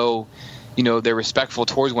 even though they're respectful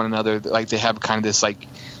towards one another, like they have kind of this like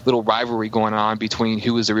little rivalry going on between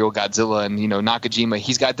who is the real Godzilla. And Nakajima,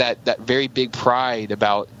 he's got that very big pride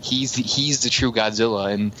about he's the true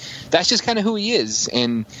Godzilla, and that's just kind of who he is.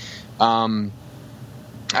 And I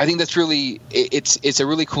think that's really it's a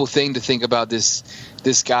really cool thing to think about this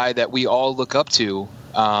guy that we all look up to,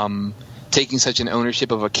 taking such an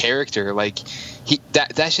ownership of a character. Like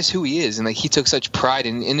that's just who he is, and like he took such pride.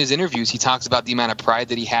 And in his interviews, he talks about the amount of pride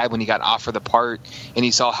that he had when he got offered the part, and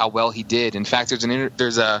he saw how well he did. In fact,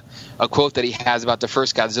 there's a quote that he has about the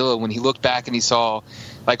first Godzilla, when he looked back and he saw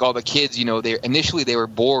like all the kids. They were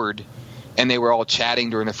bored, and they were all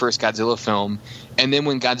chatting during the first Godzilla film. And then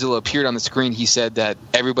when Godzilla appeared on the screen, he said that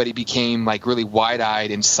everybody became like really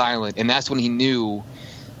wide-eyed and silent, and that's when he knew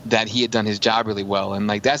that he had done his job really well. And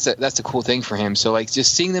like that's a cool thing for him. So like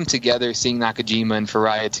just seeing them together, seeing Nakajima and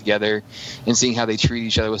Furuya together, and seeing how they treat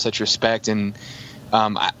each other with such respect, and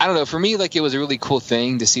I don't know, for me, like it was a really cool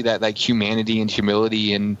thing to see that like humanity and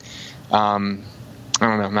humility. And I don't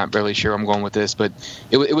know, I'm not really sure I'm going with this, but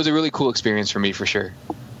it was a really cool experience for me, for sure.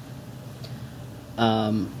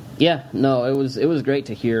 It was great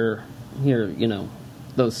to hear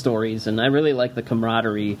those stories, and I really like the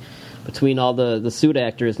camaraderie between all the suit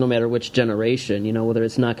actors, no matter which generation, whether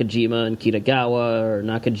it's Nakajima and Kitagawa, or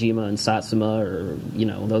Nakajima and Satsuma, or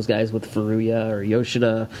those guys with Furuya or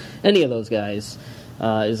Yoshida, any of those guys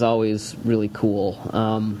is always really cool.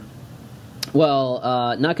 Well,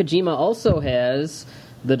 Nakajima also has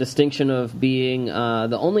the distinction of being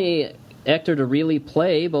the only actor to really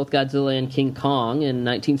play both Godzilla and King Kong. In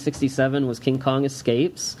 1967 was King Kong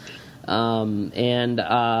Escapes. And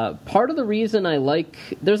part of the reason I like...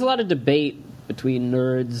 There's a lot of debate between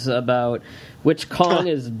nerds about which Kong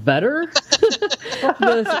is better,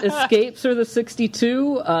 the Escapes or the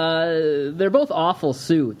 62. They're both awful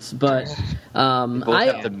suits, but... both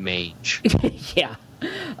have the mange. Yeah.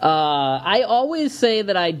 I always say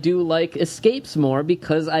that I do like Escapes more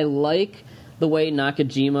because I like the way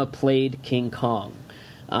Nakajima played King Kong.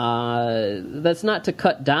 That's not to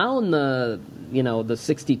cut down the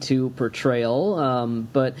 62 portrayal,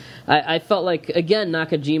 but I felt like, again,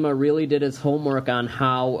 Nakajima really did his homework on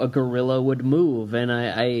how a gorilla would move, and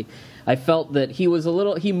I felt that he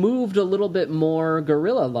moved a little bit more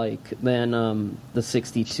gorilla-like than the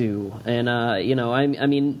 62, and I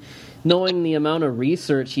mean, knowing the amount of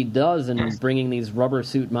research he does in bringing these rubber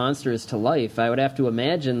suit monsters to life, I would have to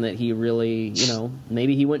imagine that he really,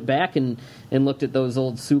 maybe he went back and looked at those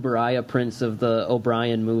old Tsuburaya prints of the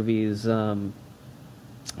O'Brien movies.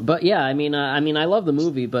 But yeah, I mean, I love the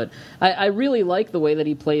movie, but I really like the way that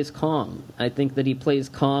he plays Kong. I think that he plays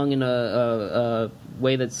Kong in a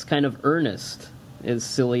way that's kind of earnest, as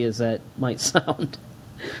silly as that might sound.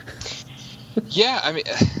 Yeah, I mean,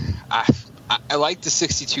 I like the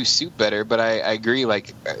 62 suit better, but I agree.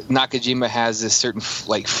 Like, Nakajima has this certain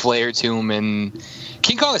flair to him, and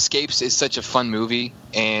King Kong Escapes is such a fun movie.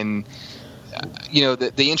 And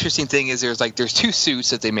the interesting thing is there's two suits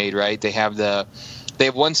that they made, right? They have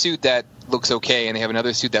one suit that looks okay, and they have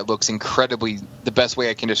another suit that looks incredibly. The best way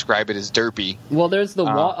I can describe it is derpy. Well, there's the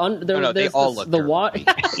they all look derpy.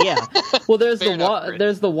 Yeah. Well, there's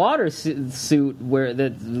the water suit where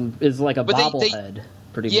that is like a bobblehead.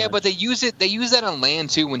 Pretty much. But they use that on land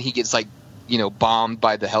too when he gets bombed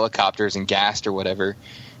by the helicopters and gassed or whatever,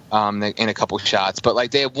 in a couple shots.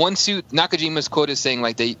 But they have one suit. Nakajima's quote is saying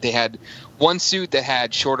they had one suit that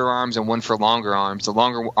had shorter arms and one for longer arms. The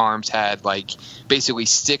longer arms had basically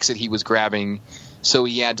sticks that he was grabbing, so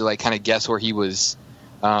he had to kind of guess where he was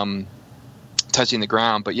touching the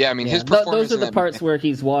ground. But yeah, I mean his performance. Those are the parts where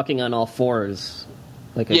he's walking on all fours.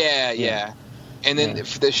 Yeah. And then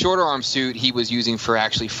for the shorter arm suit he was using for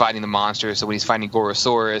actually fighting the monster. So when he's fighting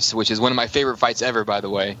Gorosaurus, which is one of my favorite fights ever, by the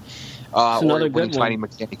way, or when he's fighting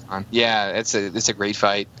Mechanicon. Yeah, it's a great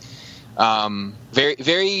fight. Very,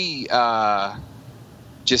 very,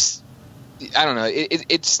 just I don't know.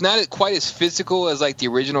 It's not quite as physical as the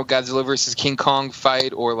original Godzilla versus King Kong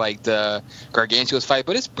fight or the Gargantua's fight,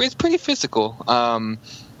 but it's pretty physical.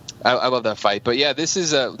 I love that fight. But yeah, this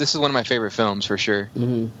is one of my favorite films for sure.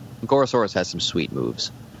 Mm-hmm. Gorosaurus has some sweet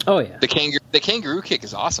moves. Oh yeah, the kangaroo kick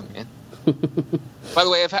is awesome, man. By the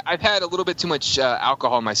way, I've had a little bit too much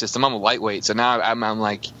alcohol in my system. I'm a lightweight, so now I'm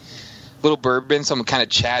like little bourbon, so I'm kind of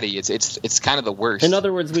chatty. It's kind of the worst. In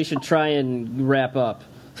other words, we should try and wrap up.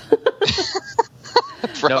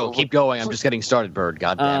 No, keep going. I'm just getting started, Byrd.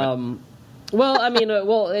 God damn it. Well, I mean,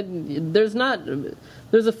 there's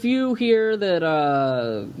a few here that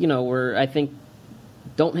where I think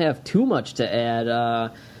don't have too much to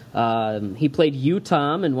add. He played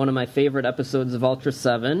Utom in one of my favorite episodes of Ultra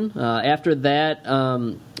 7. After that,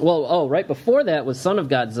 right before that was Son of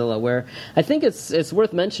Godzilla, where I think it's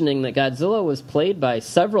worth mentioning that Godzilla was played by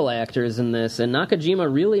several actors in this, and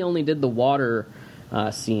Nakajima really only did the water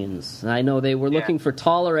scenes. I know they were looking for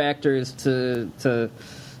taller actors to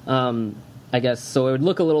I guess, so it would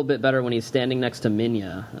look a little bit better when he's standing next to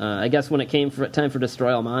Minya. I guess when it came time for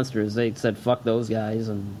Destroy All Monsters, they said, fuck those guys,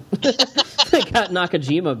 and they got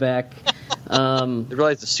Nakajima back. They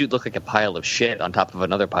realized the suit looked like a pile of shit on top of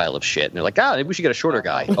another pile of shit, and they're like, maybe we should get a shorter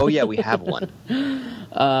guy. Oh, yeah, we have one.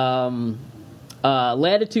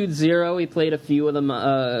 Latitude Zero, he played a few of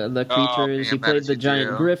the creatures. He played the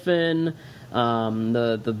giant griffin,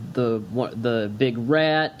 the big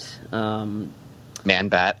rat.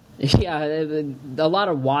 Man-bat. Yeah, a lot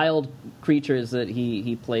of wild creatures that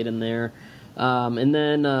he played in there. And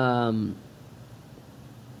then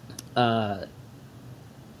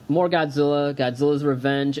more Godzilla's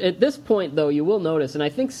Revenge. At this point, though, you will notice, and I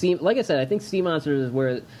think, like I said, I think Sea Monsters is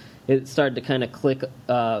where it started to kind of click.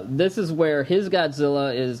 This is where his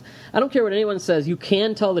Godzilla is... I don't care what anyone says, you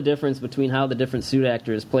can tell the difference between how the different suit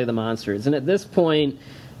actors play the monsters. And at this point...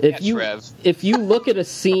 If you look at a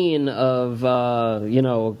scene of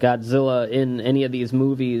Godzilla in any of these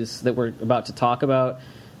movies that we're about to talk about,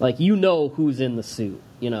 who's in the suit,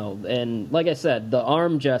 and like I said, the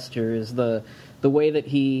arm gestures, the way that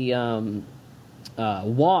he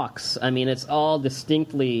walks, I mean, it's all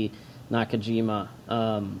distinctly Nakajima.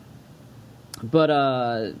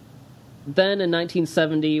 But then in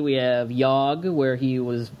 1970 we have Yog, where he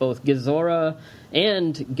was both Gizora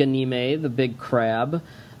and Ganime, the big crab.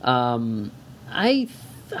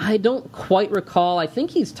 I don't quite recall. I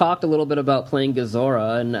think he's talked a little bit about playing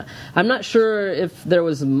Gizora, and I'm not sure if there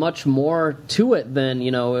was much more to it than,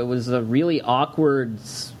 it was a really awkward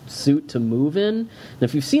suit to move in. And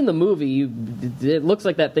if you've seen the movie, it looks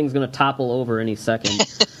like that thing's going to topple over any second.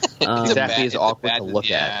 Exactly as awkward to look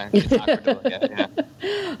at. It's awkward to look at, yeah.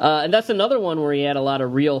 And that's another one where he had a lot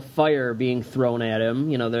of real fire being thrown at him.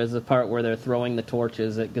 There's a part where they're throwing the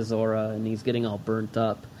torches at Gizora, and he's getting all burnt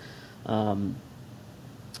up. And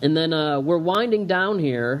then we're winding down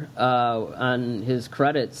here on his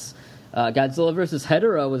credits. Godzilla vs.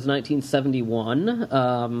 Hedorah was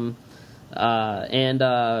 1971.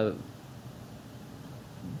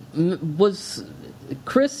 Was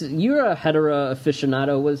Chris? You're a Hedorah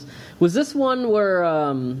aficionado. Was this one where?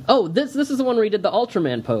 This is the one where he did the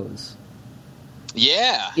Ultraman pose.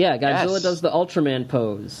 Yeah. Yeah, Godzilla does the Ultraman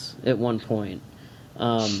pose at one point.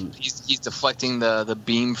 He's deflecting the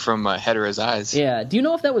beam from Hedorah's eyes. Yeah. Do you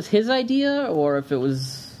know if that was his idea or if it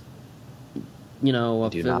was,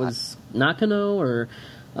 was Nakano or?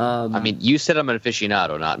 You said I'm an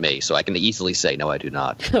aficionado, not me, so I can easily say no, I do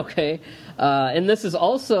not. Okay. And this is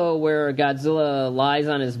also where Godzilla lies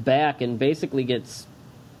on his back and basically gets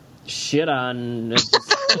shit on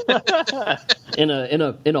in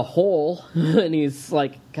a hole, and he's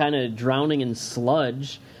like kind of drowning in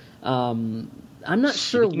sludge. I'm not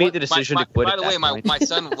sure. He made the decision to quit. By the way, my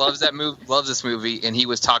son loves that movie. Loves this movie, and he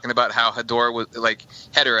was talking about how Hedorah was like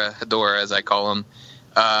Hedorah, as I call him,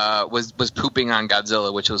 was pooping on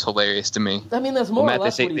Godzilla, which was hilarious to me. I mean, that's more or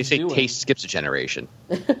less what he's doing. They say taste skips a generation.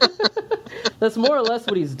 That's more or less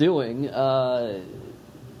what he's doing.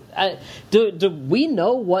 Do we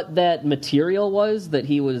know what that material was that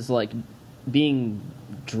he was like being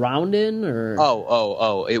drowned in? Or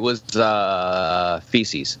it was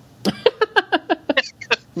feces.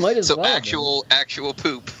 Might as well actual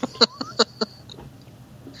poop.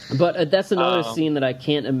 But that's another scene that I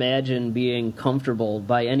can't imagine being comfortable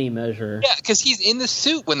by any measure. Yeah, because he's in the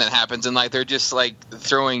suit when that happens, and like they're just like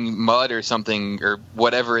throwing mud or something or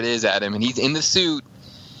whatever it is at him, and he's in the suit.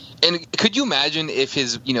 And could you imagine if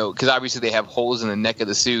his, because obviously they have holes in the neck of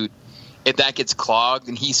the suit, if that gets clogged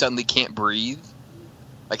and he suddenly can't breathe?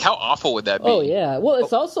 Like, how awful would that be? Oh yeah. Well,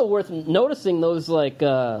 it's also worth noticing those like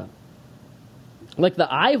the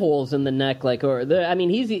eye holes in the neck, they've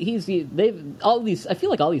all these. I feel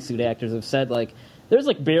like all these suit actors have said like there's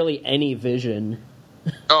like barely any vision.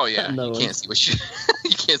 Oh yeah, you can't see what you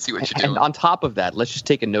can't see what you're doing. And on top of that, let's just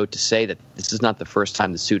take a note to say that this is not the first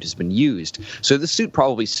time the suit has been used. So the suit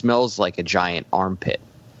probably smells like a giant armpit.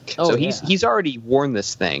 So he's already worn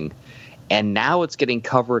this thing, and now it's getting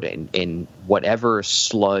covered in whatever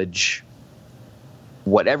sludge,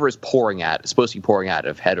 whatever is supposed to be pouring out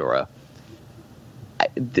of Hedorah.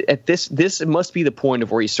 At this must be the point of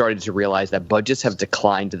where he started to realize that budgets have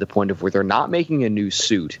declined to the point of where they're not making a new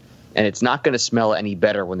suit, and it's not going to smell any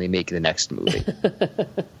better when they make the next movie.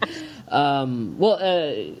 I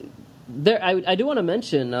do want to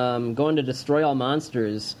mention going to Destroy All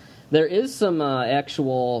Monsters. There is some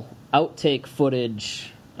actual outtake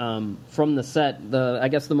footage from the set. I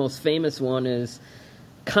guess the most famous one is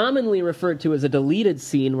commonly referred to as a deleted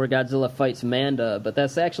scene where Godzilla fights Manda, but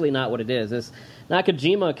that's actually not what it is. It's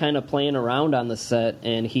Nakajima kind of playing around on the set,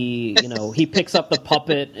 and he picks up the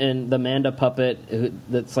puppet and the Manda puppet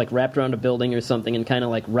that's like wrapped around a building or something, and kind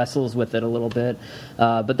of like wrestles with it a little bit.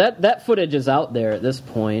 But that footage is out there at this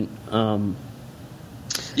point.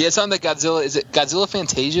 Yeah, it's on the Godzilla. Is it Godzilla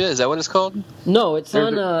Fantasia? Is that what it's called? No, it's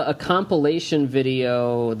on a compilation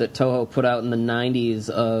video that Toho put out in the 90s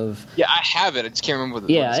of... Yeah, I have it. I just can't remember what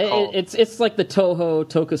it's called. It's like the Toho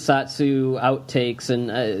Tokusatsu outtakes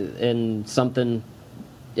and something...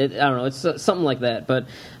 I don't know, it's something like that. But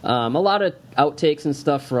a lot of outtakes and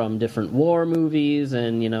stuff from different war movies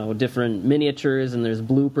and, different miniatures, and there's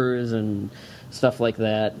bloopers and stuff like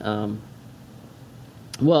that.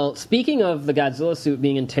 Well, speaking of the Godzilla suit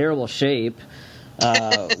being in terrible shape,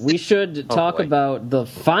 we should talk about the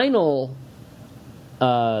final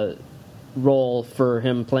role for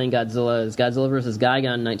him playing Godzilla is Godzilla vs.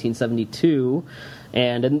 Gigan in 1972.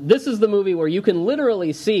 And this is the movie where you can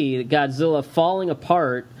literally see Godzilla falling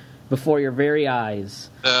apart before your very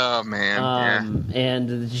eyes. Oh, man.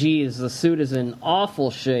 And, geez, the suit is in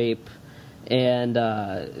awful shape. And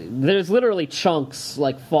there's literally chunks,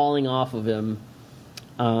 falling off of him.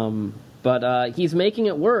 But he's making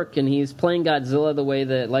it work, and he's playing Godzilla the way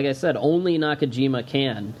that, like I said, only Nakajima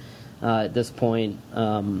can at this point.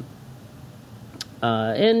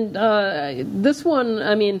 And this one,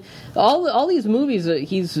 I mean, all these movies,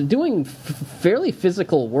 he's doing fairly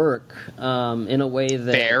physical work in a way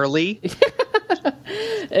that fairly.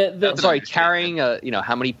 I'm sorry, carrying a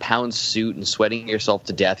how many pound suit and sweating yourself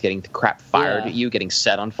to death, getting the crap fired at you, getting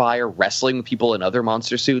set on fire, wrestling with people in other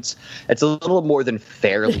monster suits. It's a little more than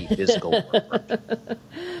fairly physical work.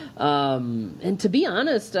 And to be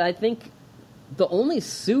honest, I think the only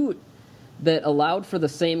suit that allowed for the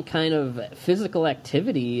same kind of physical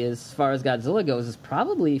activity as far as Godzilla goes is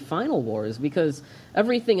probably Final Wars, because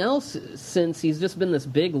everything else since he's just been this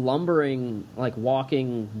big lumbering, like,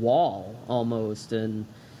 walking wall almost, and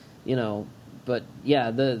but yeah,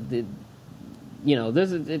 this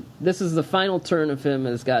is the final turn of him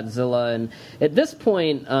as Godzilla, and at this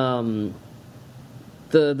point,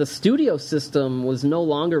 the studio system was no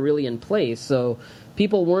longer really in place, so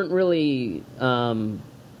people weren't really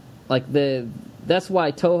that's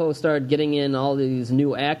why Toho started getting in all these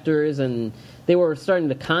new actors, and they were starting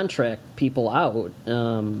to contract people out.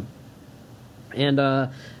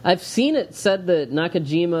 I've seen it said that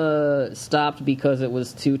Nakajima stopped because it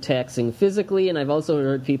was too taxing physically, and I've also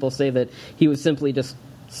heard people say that he was simply just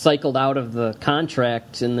cycled out of the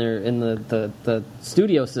contract in the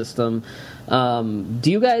studio system. Do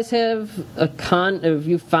you guys have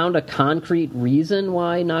you found a concrete reason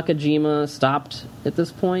why Nakajima stopped at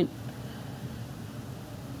this point?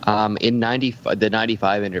 In the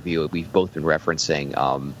 95 interview we've both been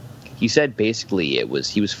referencing, he said basically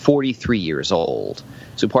he was 43 years old.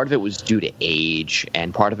 So part of it was due to age,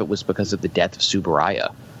 and part of it was because of the death of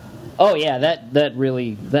Tsuburaya. Oh yeah, that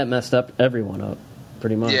really messed up everyone up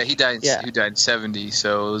pretty much. Yeah, he died. Yeah. He died 70.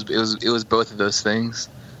 So it was both of those things.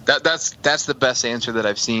 That's the best answer that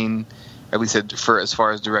I've seen, at least for as far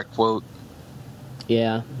as direct quote.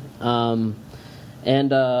 Yeah.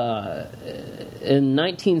 And in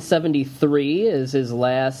 1973 is his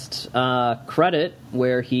last credit,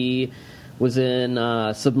 where he was in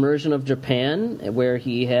Submersion of Japan, where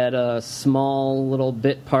he had a small little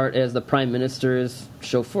bit part as the Prime Minister's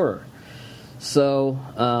chauffeur. So,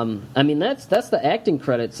 I mean, that's the acting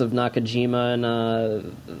credits of Nakajima,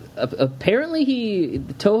 and apparently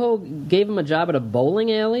Toho gave him a job at a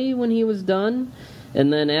bowling alley when he was done,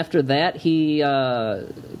 and then after that he...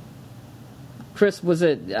 Chris, was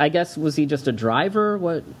he just a driver?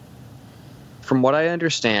 What? From what I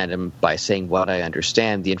understand, and by saying what I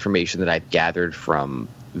understand, the information that I've gathered from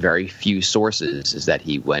very few sources is that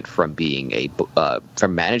he went from being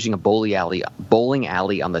from managing a bowling alley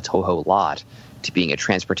on the Toho lot to being a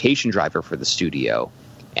transportation driver for the studio.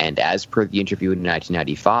 And as per the interview in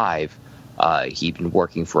 1995, he'd been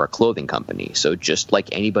working for a clothing company. So just like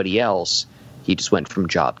anybody else, he just went from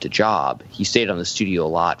job to job. He stayed on the studio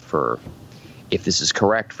lot for, if this is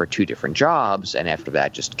correct, for 2 different jobs, and after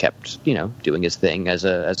that just kept, doing his thing as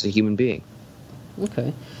a human being.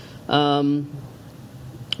 Okay.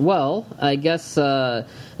 Well, I guess, and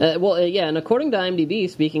according to IMDb,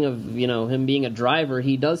 speaking of, him being a driver,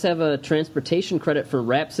 he does have a transportation credit for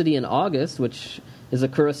Rhapsody in August, which is a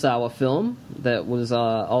Kurosawa film that was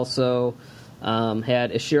also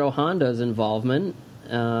had Ishiro Honda's involvement.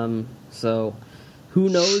 So who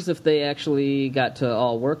knows if they actually got to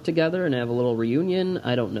all work together and have a little reunion?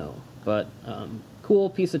 I don't know. But cool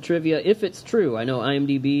piece of trivia, if it's true. I know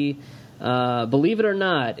IMDb, believe it or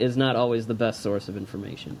not, is not always the best source of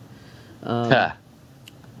information.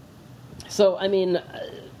 So, I mean,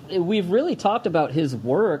 we've really talked about his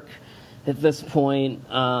work at this point.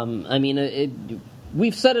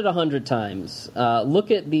 We've said it 100 times.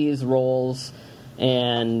 Look at these roles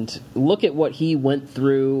and look at what he went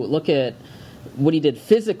through. Look at what he did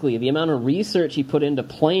physically, the amount of research he put into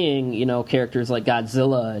playing, characters like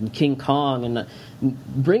Godzilla and King Kong and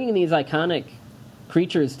bringing these iconic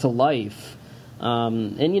creatures to life.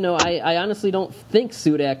 I honestly don't think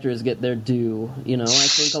suit actors get their due. I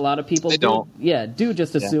think a lot of people do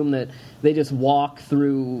just assume that they just walk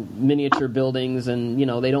through miniature buildings and,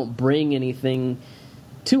 they don't bring anything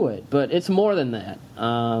to it. But it's more than that.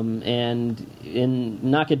 And in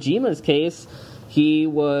Nakajima's case, he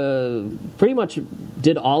pretty much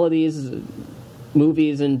did all of these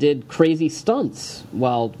movies and did crazy stunts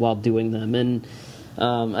while doing them. And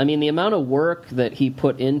the amount of work that he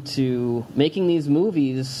put into making these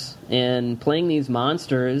movies and playing these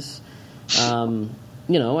monsters,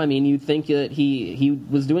 you'd think that he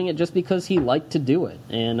was doing it just because he liked to do it.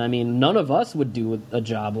 And, none of us would do a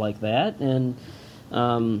job like that. And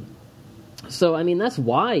that's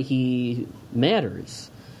why he matters.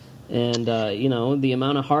 And, the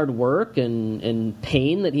amount of hard work and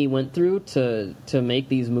pain that he went through to make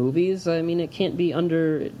these movies, it can't be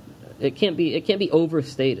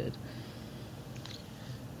overstated.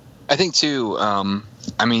 I think too.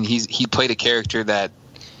 I mean, he played a character that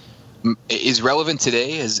is relevant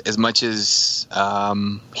today as much as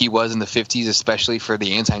he was in the 50s, especially for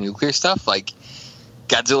the anti-nuclear stuff. Like,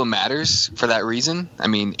 Godzilla matters for that reason. I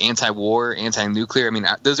mean, anti-war, anti-nuclear. I mean,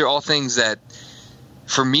 those are all things that,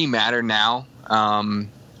 for me, matter now.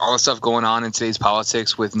 All the stuff going on in today's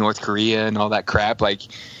politics with North Korea and all that crap, like,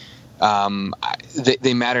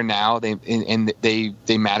 they matter now. They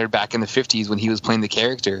mattered back in the 50s when he was playing the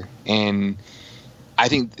character, and I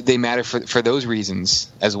think they matter for those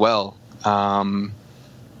reasons as well.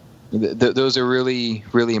 Those are really,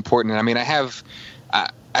 really important. I mean, I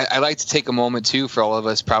like to take a moment too for all of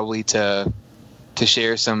us probably to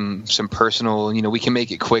share some personal, we can make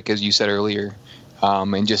it quick, as you said earlier,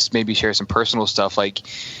 and just maybe share some personal stuff. Like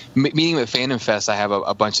meeting with Fandom Fest, I have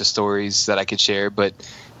a bunch of stories that I could share, but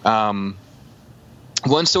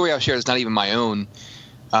one story I'll share is not even my own.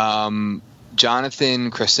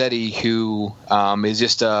 Jonathan Crossetti, who is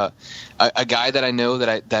just a guy that I know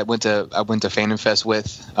that I went to Fandom Fest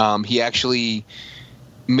with. He actually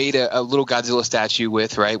made a little Godzilla statue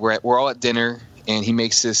with, right? We're all at dinner, and he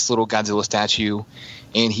makes this little Godzilla statue,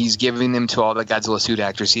 and he's giving them to all the Godzilla suit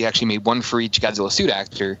actors. He actually made one for each Godzilla suit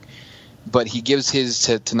actor, but he gives his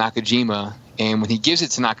to Nakajima, and when he gives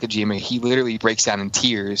it to Nakajima, he literally breaks down in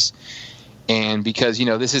tears. And because,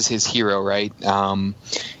 this is his hero, right? And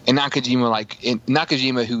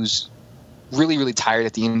Nakajima, who's really, really tired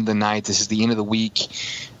at the end of the night, this is the end of the week,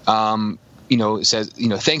 says,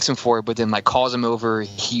 thanks him for it, but then calls him over.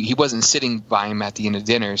 He wasn't sitting by him at the end of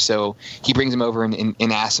dinner, so he brings him over and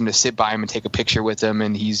asks him to sit by him and take a picture with him,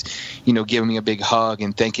 and he's, giving me a big hug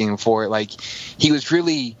and thanking him for it. He was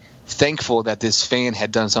really thankful that this fan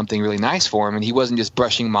had done something really nice for him, and he wasn't just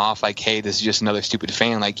brushing him off like, hey, this is just another stupid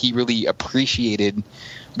fan. He really appreciated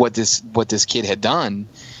what this kid had done.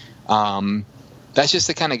 That's just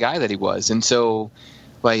the kind of guy that he was. And so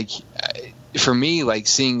for me,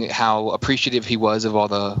 seeing how appreciative he was of all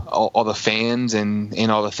the fans and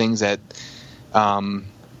all the things that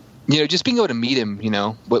just being able to meet him,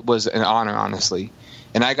 was an honor, honestly.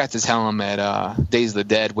 And I got to tell him at Days of the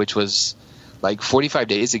Dead, which was 45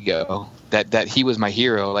 days ago, that he was my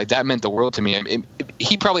hero. That meant the world to me.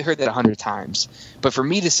 He probably heard that 100 times, but for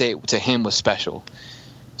me to say it to him was special.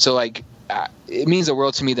 So it means the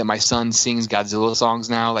world to me that my son sings Godzilla songs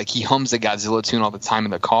now. He hums the Godzilla tune all the time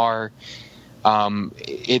in the car.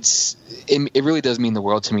 It really does mean the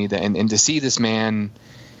world to me that, and to see this man,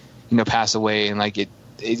 pass away, and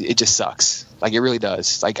it just sucks. It really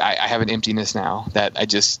does. I have an emptiness now that I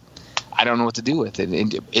don't know what to do with it.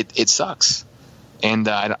 And it sucks. And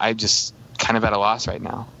I just kind of at a loss right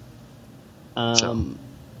now. All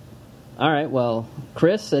right. Well,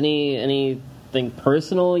 Chris, anything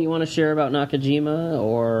personal you want to share about Nakajima,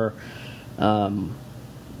 or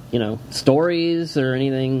stories or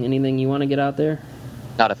anything you want to get out there?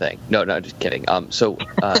 Not a thing. No, just kidding. So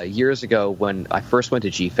years ago, when I first went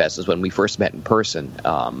to G-Fest, is when we first met in person.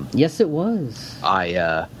 Yes, it was.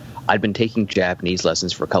 I'd been taking Japanese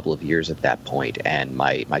lessons for a couple of years at that point, and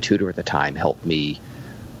my tutor at the time helped me.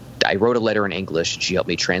 I wrote a letter in English. She helped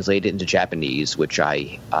me translate it into Japanese, which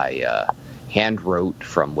I hand wrote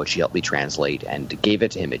from what she helped me translate, and gave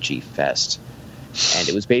it to him at G-Fest. And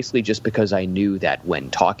it was basically just because I knew that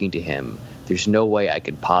when talking to him, there's no way I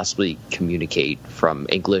could possibly communicate from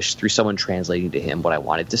English through someone translating to him what I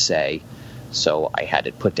wanted to say. So I had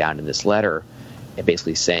it put down in this letter, and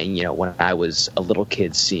basically saying, when I was a little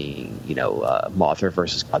kid seeing, Mothra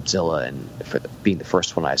versus Godzilla, and being the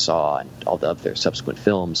first one I saw, and all the other subsequent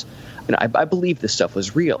films, I believed this stuff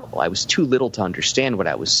was real. I was too little to understand what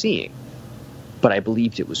I was seeing, but I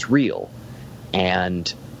believed it was real.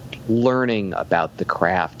 And learning about the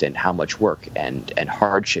craft and how much work and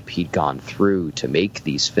hardship he'd gone through to make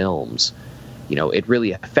these films, it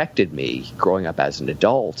really affected me growing up as an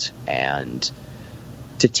adult, and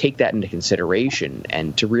to take that into consideration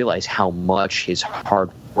and to realize how much his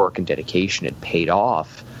hard work and dedication had paid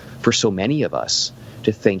off for so many of us,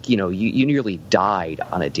 to think, you nearly died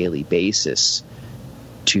on a daily basis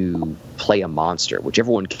to play a monster, which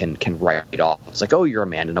everyone can write off. It's oh, you're a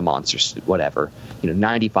man in a monster suit, whatever.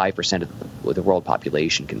 95% of the world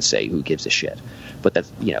population can say, who gives a shit? But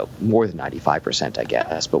that's, more than 95%, I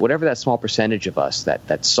guess. But whatever that small percentage of us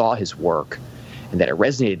that saw his work and that it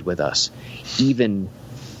resonated with us, even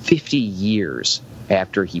 50 years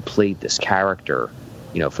after he played this character,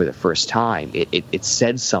 for the first time, it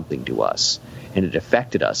said something to us, and it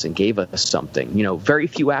affected us and gave us something. Very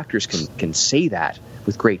few actors can say that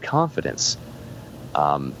with great confidence.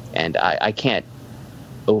 And I can't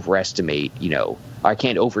overestimate, I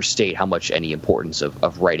can't overstate how much any importance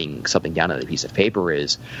of writing something down on a piece of paper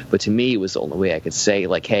is. But to me, it was the only way I could say,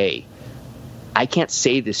 like, hey, I can't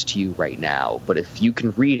say this to you right now, but if you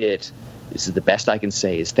can read it, this is the best I can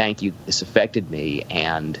say is thank you. This affected me,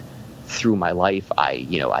 and through my life,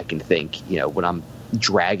 I can think, when I'm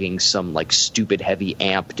dragging some like stupid heavy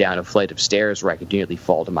amp down a flight of stairs where I could nearly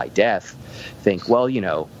fall to my death, think, well,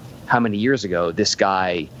 how many years ago this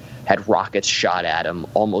guy had rockets shot at him,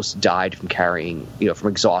 almost died from carrying, from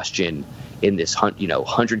exhaustion in this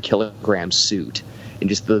 100-kilogram suit, and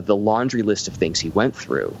just the laundry list of things he went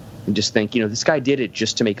through. And just think, this guy did it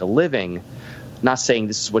just to make a living, not saying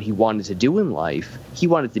this is what he wanted to do in life. He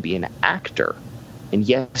wanted to be an actor. And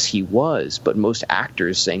yes, he was, but most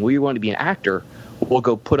actors saying, well, you want to be an actor, we'll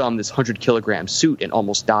go put on this 100-kilogram suit and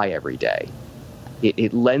almost die every day.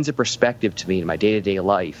 It lends a perspective to me in my day-to-day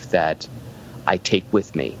life that I take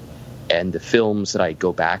with me. And the films that I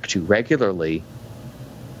go back to regularly,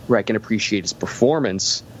 where I can appreciate his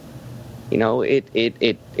performance,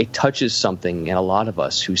 it touches something in a lot of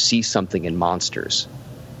us who see something in monsters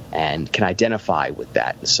and can identify with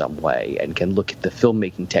that in some way and can look at the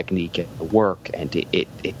filmmaking technique and the work, and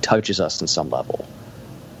it touches us on some level.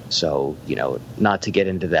 So, not to get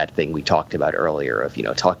into that thing we talked about earlier of,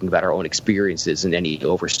 talking about our own experiences in any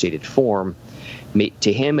overstated form,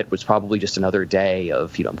 to him it was probably just another day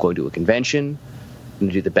of, I'm going to a convention, I'm going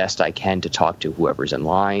to do the best I can to talk to whoever's in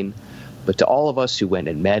line. But to all of us who went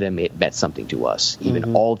and met him, it meant something to us,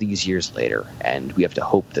 even all these years later. And we have to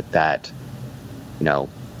hope that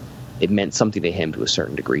it meant something to him to a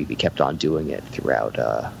certain degree. He kept on doing it throughout,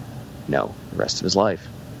 the rest of his life.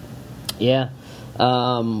 Yeah.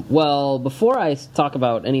 Well, before I talk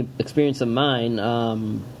about any experience of mine,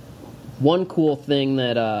 one cool thing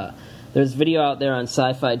that there's video out there on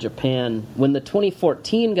Sci-Fi Japan. When the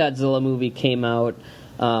 2014 Godzilla movie came out,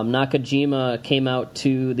 Nakajima came out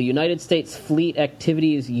to the United States Fleet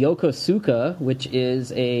Activities Yokosuka, which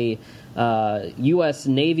is a U.S.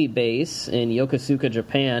 Navy base in Yokosuka,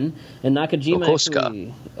 Japan. And Nakajima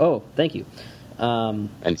actually... Oh, thank you.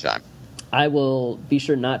 Anytime. I will be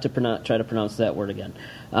sure not to try to pronounce that word again.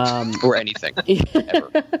 Or anything.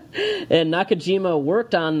 Ever. And Nakajima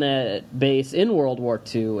worked on that base in World War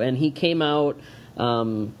II, and he came out...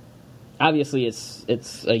 obviously,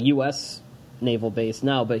 it's a U.S. naval base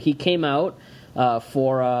now, but he came out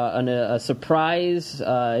for a surprise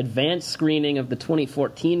advanced screening of the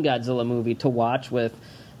 2014 Godzilla movie to watch with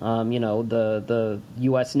the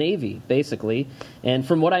U.S. Navy, basically. And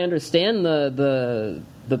from what I understand, the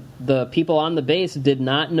people on the base did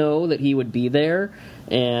not know that he would be there,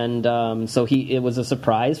 and so it was a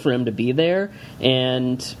surprise for him to be there.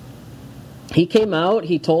 And he came out,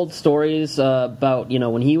 he told stories about,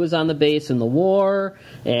 when he was on the base in the war,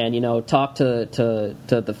 and, talked to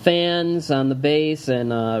the fans on the base,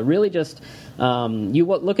 and really just, you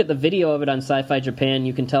look at the video of it on Sci-Fi Japan,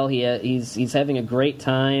 you can tell he's having a great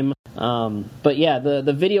time. But yeah,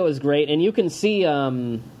 the video is great, and you can see,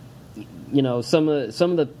 some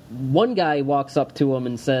of the one guy walks up to him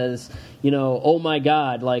and says, oh my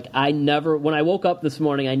God, like when I woke up this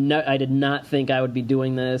morning, I did not think I would be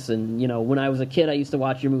doing this. And, when I was a kid, I used to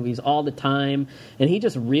watch your movies all the time. And he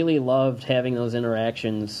just really loved having those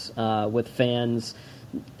interactions with fans,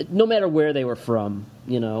 no matter where they were from,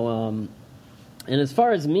 And as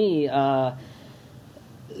far as me, I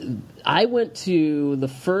went to the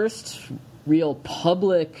first real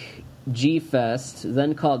public G-Fest,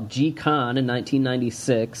 then called G-Con in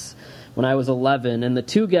 1996, when I was 11, and the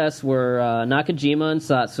two guests were Nakajima and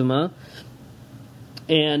Satsuma,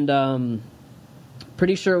 and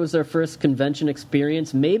pretty sure it was their first convention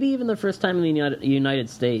experience, maybe even their first time in the United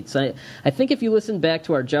States. I think if you listen back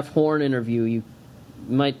to our Jeff Horn interview, you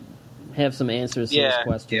might have some answers to those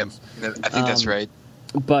questions. Yeah, I think that's right.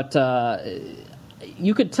 But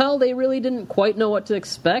you could tell they really didn't quite know what to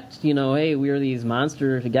expect. Hey, we are these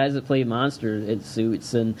the guys that play monster in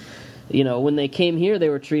suits, and when they came here, they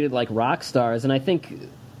were treated like rock stars, and I think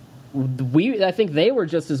they were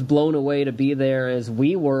just as blown away to be there as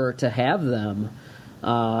we were to have them.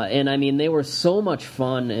 And I mean, they were so much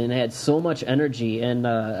fun and had so much energy. And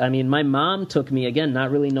I mean, my mom took me, again,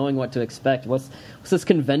 not really knowing what to expect. What's this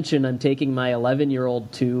convention I'm taking my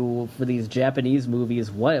 11-year-old to for these Japanese movies?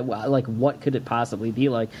 What could it possibly be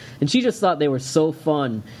like? And she just thought they were so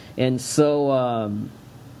fun and so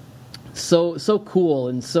cool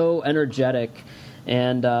and so energetic.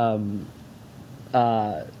 And I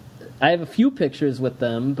have a few pictures with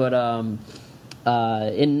them, but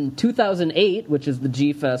in 2008, which is the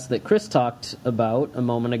G-Fest that Chris talked about a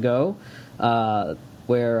moment ago,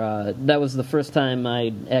 where that was the first time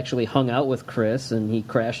I actually hung out with Chris, and he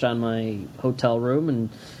crashed on my hotel room and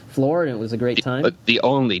floor, and it was a great time. But the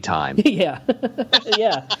only time. Yeah,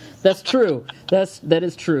 yeah, that's true. That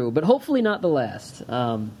is true, but hopefully not the last.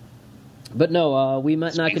 But no, we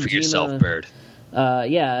met Nakajima. Speak for yourself, Byrd.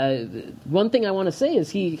 One thing I want to say is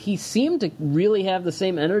he seemed to really have the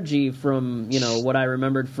same energy from what I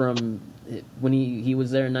remembered from when he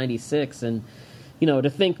was there in '96, and to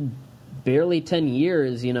think barely 10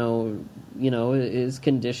 years, his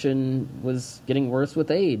condition was getting worse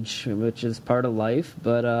with age, which is part of life.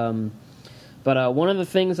 But one of the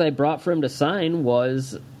things I brought for him to sign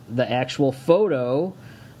was the actual photo.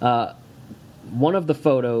 One of the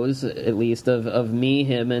photos, at least, of me,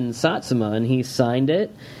 him, and Satsuma, and he signed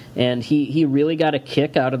it, and he really got a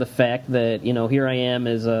kick out of the fact that, here I am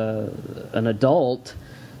as an adult,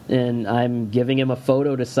 and I'm giving him a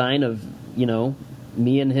photo to sign of,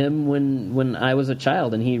 me and him when I was a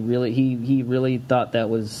child, and he really thought that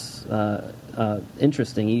was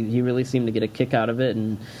interesting. He really seemed to get a kick out of it,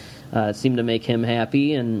 and it seemed to make him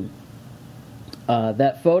happy, and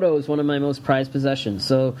that photo is one of my most prized possessions.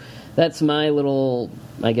 So that's my little,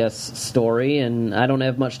 I guess, story, and I don't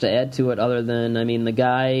have much to add to it other than, the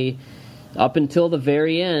guy, up until the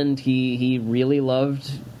very end, he really loved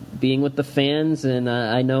being with the fans, and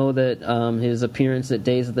I know that his appearance at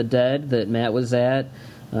Days of the Dead that Matt was at,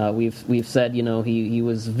 we've said, he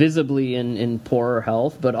was visibly in poorer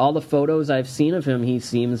health, but all the photos I've seen of him, he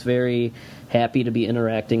seems very happy to be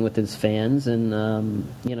interacting with his fans, and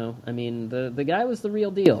the guy was the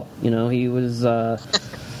real deal. He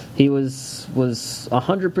was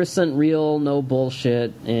 100% real, no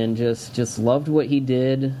bullshit, and just loved what he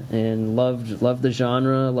did, and loved the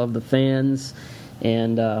genre, loved the fans,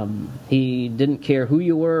 and he didn't care who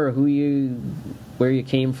you were or where you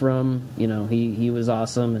came from. He was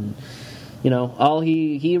awesome, and all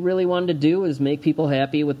he really wanted to do was make people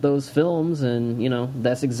happy with those films, and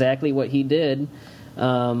that's exactly what he did.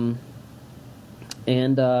 And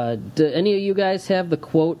do any of you guys have the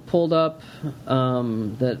quote pulled up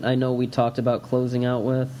that I know we talked about closing out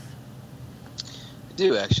with? I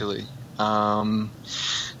do, actually. So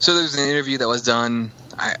there's an interview that was done,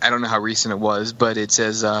 I don't know how recent it was, but it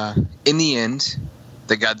says, in the end,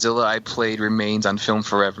 the Godzilla I played remains on film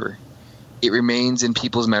forever. It remains in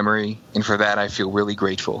people's memory, and for that I feel really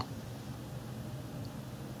grateful.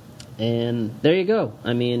 And there you go.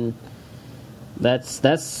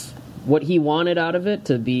 That's what he wanted out of it,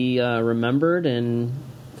 to be remembered and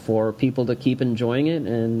for people to keep enjoying it.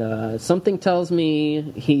 And something tells me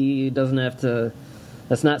he doesn't have to.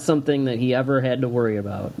 That's not something that he ever had to worry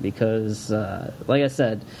about, because, like I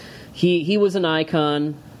said, he was an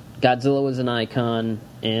icon. Godzilla was an icon,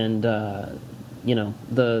 and the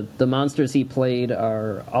monsters he played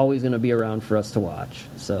are always going to be around for us to watch.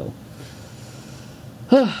 So,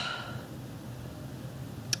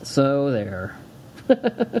 so there.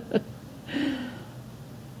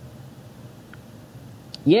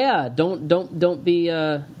 Yeah, don't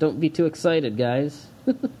be too excited, guys.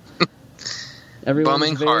 Everyone's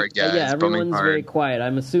bumming hard, guys. Yeah, everyone's very quiet.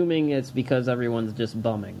 I'm assuming it's because everyone's just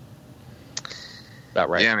bumming. About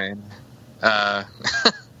right. Yeah, man.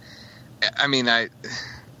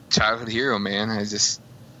 Childhood hero, man.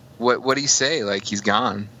 What do you say? Like, he's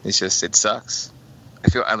gone. It sucks. I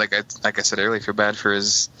feel like I said earlier, I feel bad for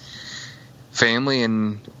his family,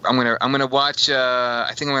 and I'm gonna watch.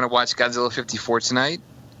 I think I'm gonna watch Godzilla 54 tonight,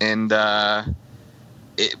 and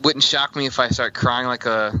it wouldn't shock me if I start crying like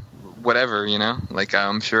a whatever, Like,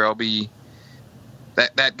 I'm sure I'll be.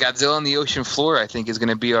 That Godzilla on the ocean floor, I think, is going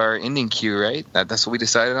to be our ending cue, right? That's what we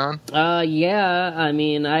decided on.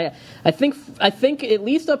 Yeah. I think at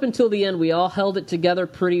least up until the end, we all held it together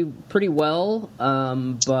pretty well.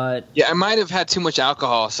 But yeah, I might have had too much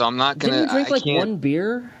alcohol, so I'm not gonna. Didn't you drink one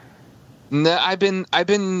beer? No, I've been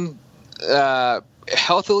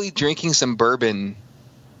healthily drinking some bourbon,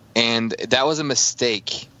 and that was a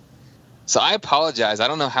mistake. So I apologize. I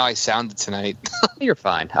don't know how I sounded tonight. You're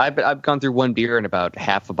fine. I've gone through one beer and about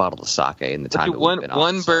half a bottle of sake in the time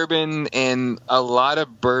one bourbon and a lot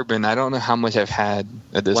of bourbon. I don't know how much I've had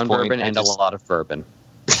at this point. One bourbon and a lot of bourbon.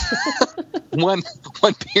 one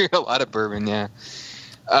beer, a lot of bourbon. Yeah.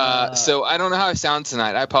 So I don't know how I sound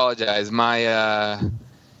tonight. I apologize.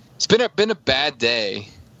 It's been a bad day.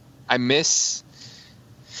 I miss.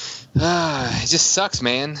 It just sucks,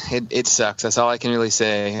 man. It sucks. That's all I can really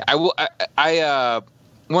say. One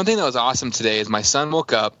thing that was awesome today is my son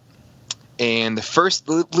woke up, and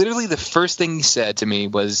literally the first thing he said to me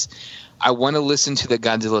was, "I want to listen to the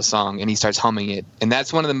Godzilla song," and he starts humming it. And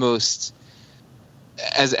that's one of the most.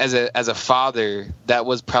 as a father, that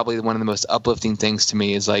was probably one of the most uplifting things to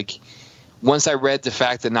me. Is like once I read the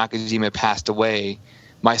fact that Nakajima passed away,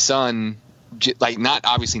 my son, like not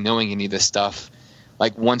obviously knowing any of this stuff,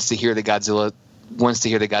 like wants to hear the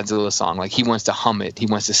Godzilla song. Like he wants to hum it, he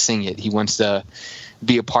wants to sing it, he wants to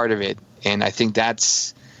be a part of it. And I think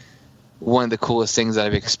that's one of the coolest things that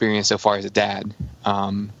I've experienced so far as a dad.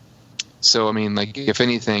 So I mean, like if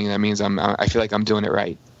anything, that means I feel like I'm doing it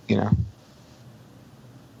right, you know.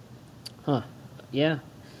 Huh. Yeah.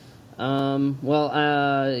 Well,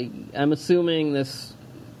 I'm assuming this.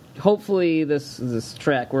 Hopefully, this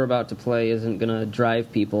track we're about to play isn't gonna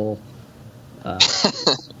drive people to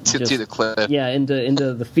the cliff. Yeah,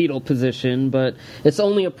 into the fetal position, but it's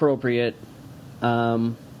only appropriate.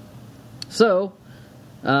 So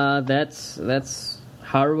that's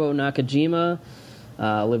Haruo Nakajima.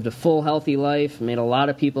 Lived a full, healthy life, made a lot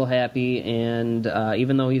of people happy, and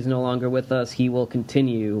even though he's no longer with us, he will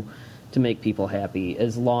continue to make people happy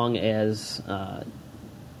as long as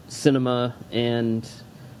cinema and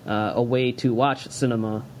a way to watch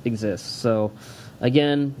cinema exists. So,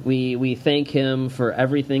 again, we thank him for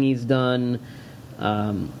everything he's done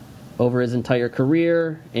over his entire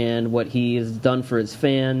career and what he has done for his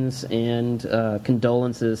fans, and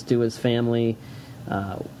condolences to his family.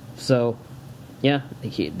 So, yeah,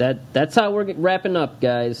 that's how we're wrapping up,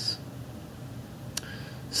 guys.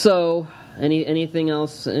 So, anything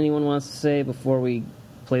else anyone wants to say before we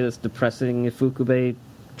play this depressing Ifukube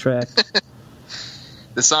track?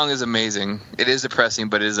 The song is amazing. It is depressing,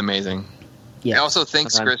 but it is amazing. Yes. Also,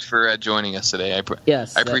 thanks, Chris, for joining us today. I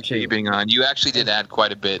appreciate you being on. You actually did add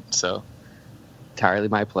quite a bit, so. Entirely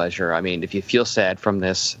my pleasure. I mean, if you feel sad from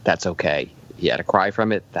this, that's okay. You had to cry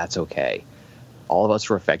from it, that's okay. All of us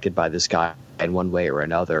were affected by this guy in one way or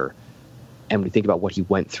another. And when you think about what he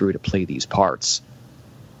went through to play these parts,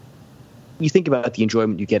 you think about the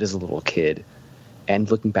enjoyment you get as a little kid,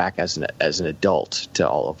 and looking back as an adult to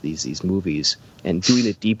all of these movies, and doing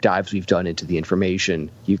the deep dives we've done into the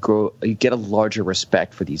information, you get a larger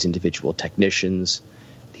respect for these individual technicians,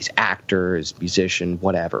 these actors, musician,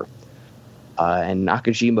 whatever. And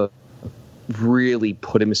Nakajima really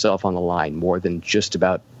put himself on the line more than just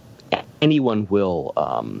about anyone will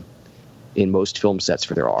in most film sets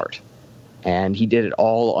for their art. And he did it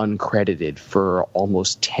all uncredited for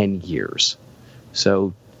almost 10 years.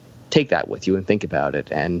 So take that with you and think about it.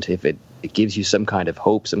 And if it gives you some kind of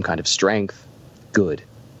hope, some kind of strength, good.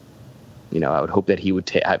 You know, I would hope that he would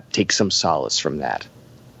take some solace from that.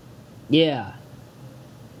 Yeah.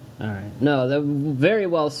 All right. No, very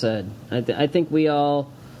well said. I think we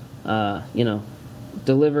all,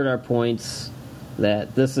 delivered our points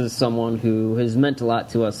that this is someone who has meant a lot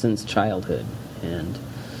to us since childhood. And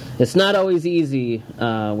it's not always easy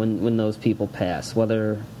when those people pass,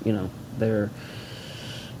 whether, they're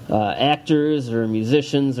actors or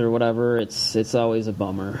musicians or whatever. It's always a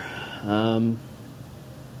bummer.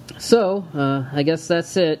 So I guess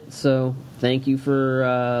that's it. So thank you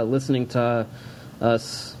for listening to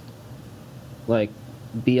us, like,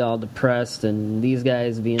 be all depressed and these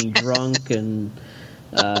guys being drunk and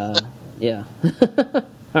yeah.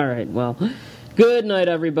 All right. Well, good night,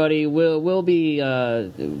 everybody. We'll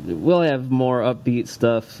have more upbeat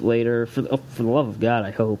stuff later. For the love of God,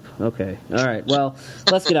 I hope. Okay. All right. Well,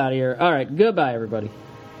 let's get out of here. All right. Goodbye, everybody.